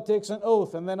 So Allah takes an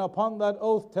oath, and then upon that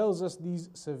oath tells us these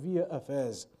severe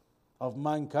affairs of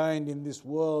mankind in this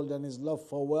world and his love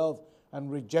for wealth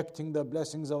and rejecting the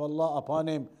blessings of Allah upon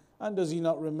him. And does he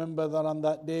not remember that on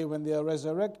that day when they are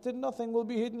resurrected, nothing will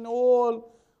be hidden,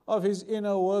 all of his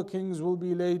inner workings will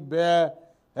be laid bare,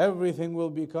 everything will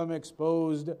become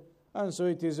exposed. And so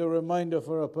it is a reminder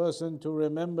for a person to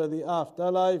remember the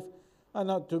afterlife and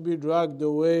not to be dragged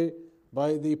away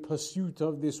by the pursuit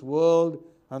of this world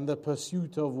and the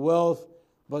pursuit of wealth,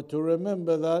 but to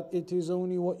remember that it is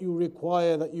only what you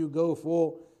require that you go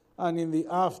for, and in the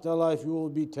afterlife you will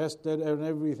be tested on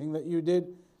everything that you did,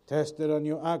 tested on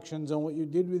your actions and what you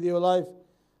did with your life.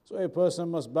 So a person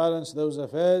must balance those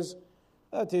affairs.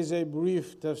 That is a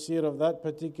brief tafsir of that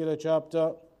particular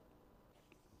chapter.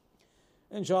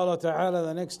 Inshallah ta'ala,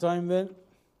 the next time then,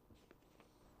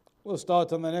 we'll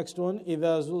start on the next one.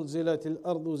 إِذَا زُلْزِلَتِ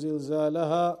الْأَرْضُ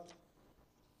زِلْزَالَهَا.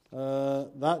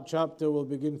 That chapter will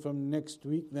begin from next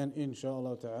week then,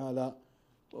 inshallah ta'ala.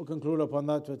 We'll conclude upon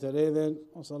that for today then.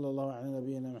 وصلى الله على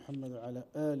نبينا محمد وعلى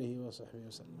آله وصحبه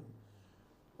وسلم.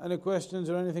 Any questions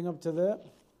or anything up to there?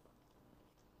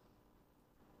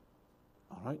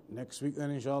 All right, next week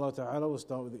then inshallah ta'ala we'll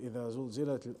start with إذا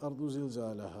زلزلت الأرض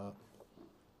زلزالها.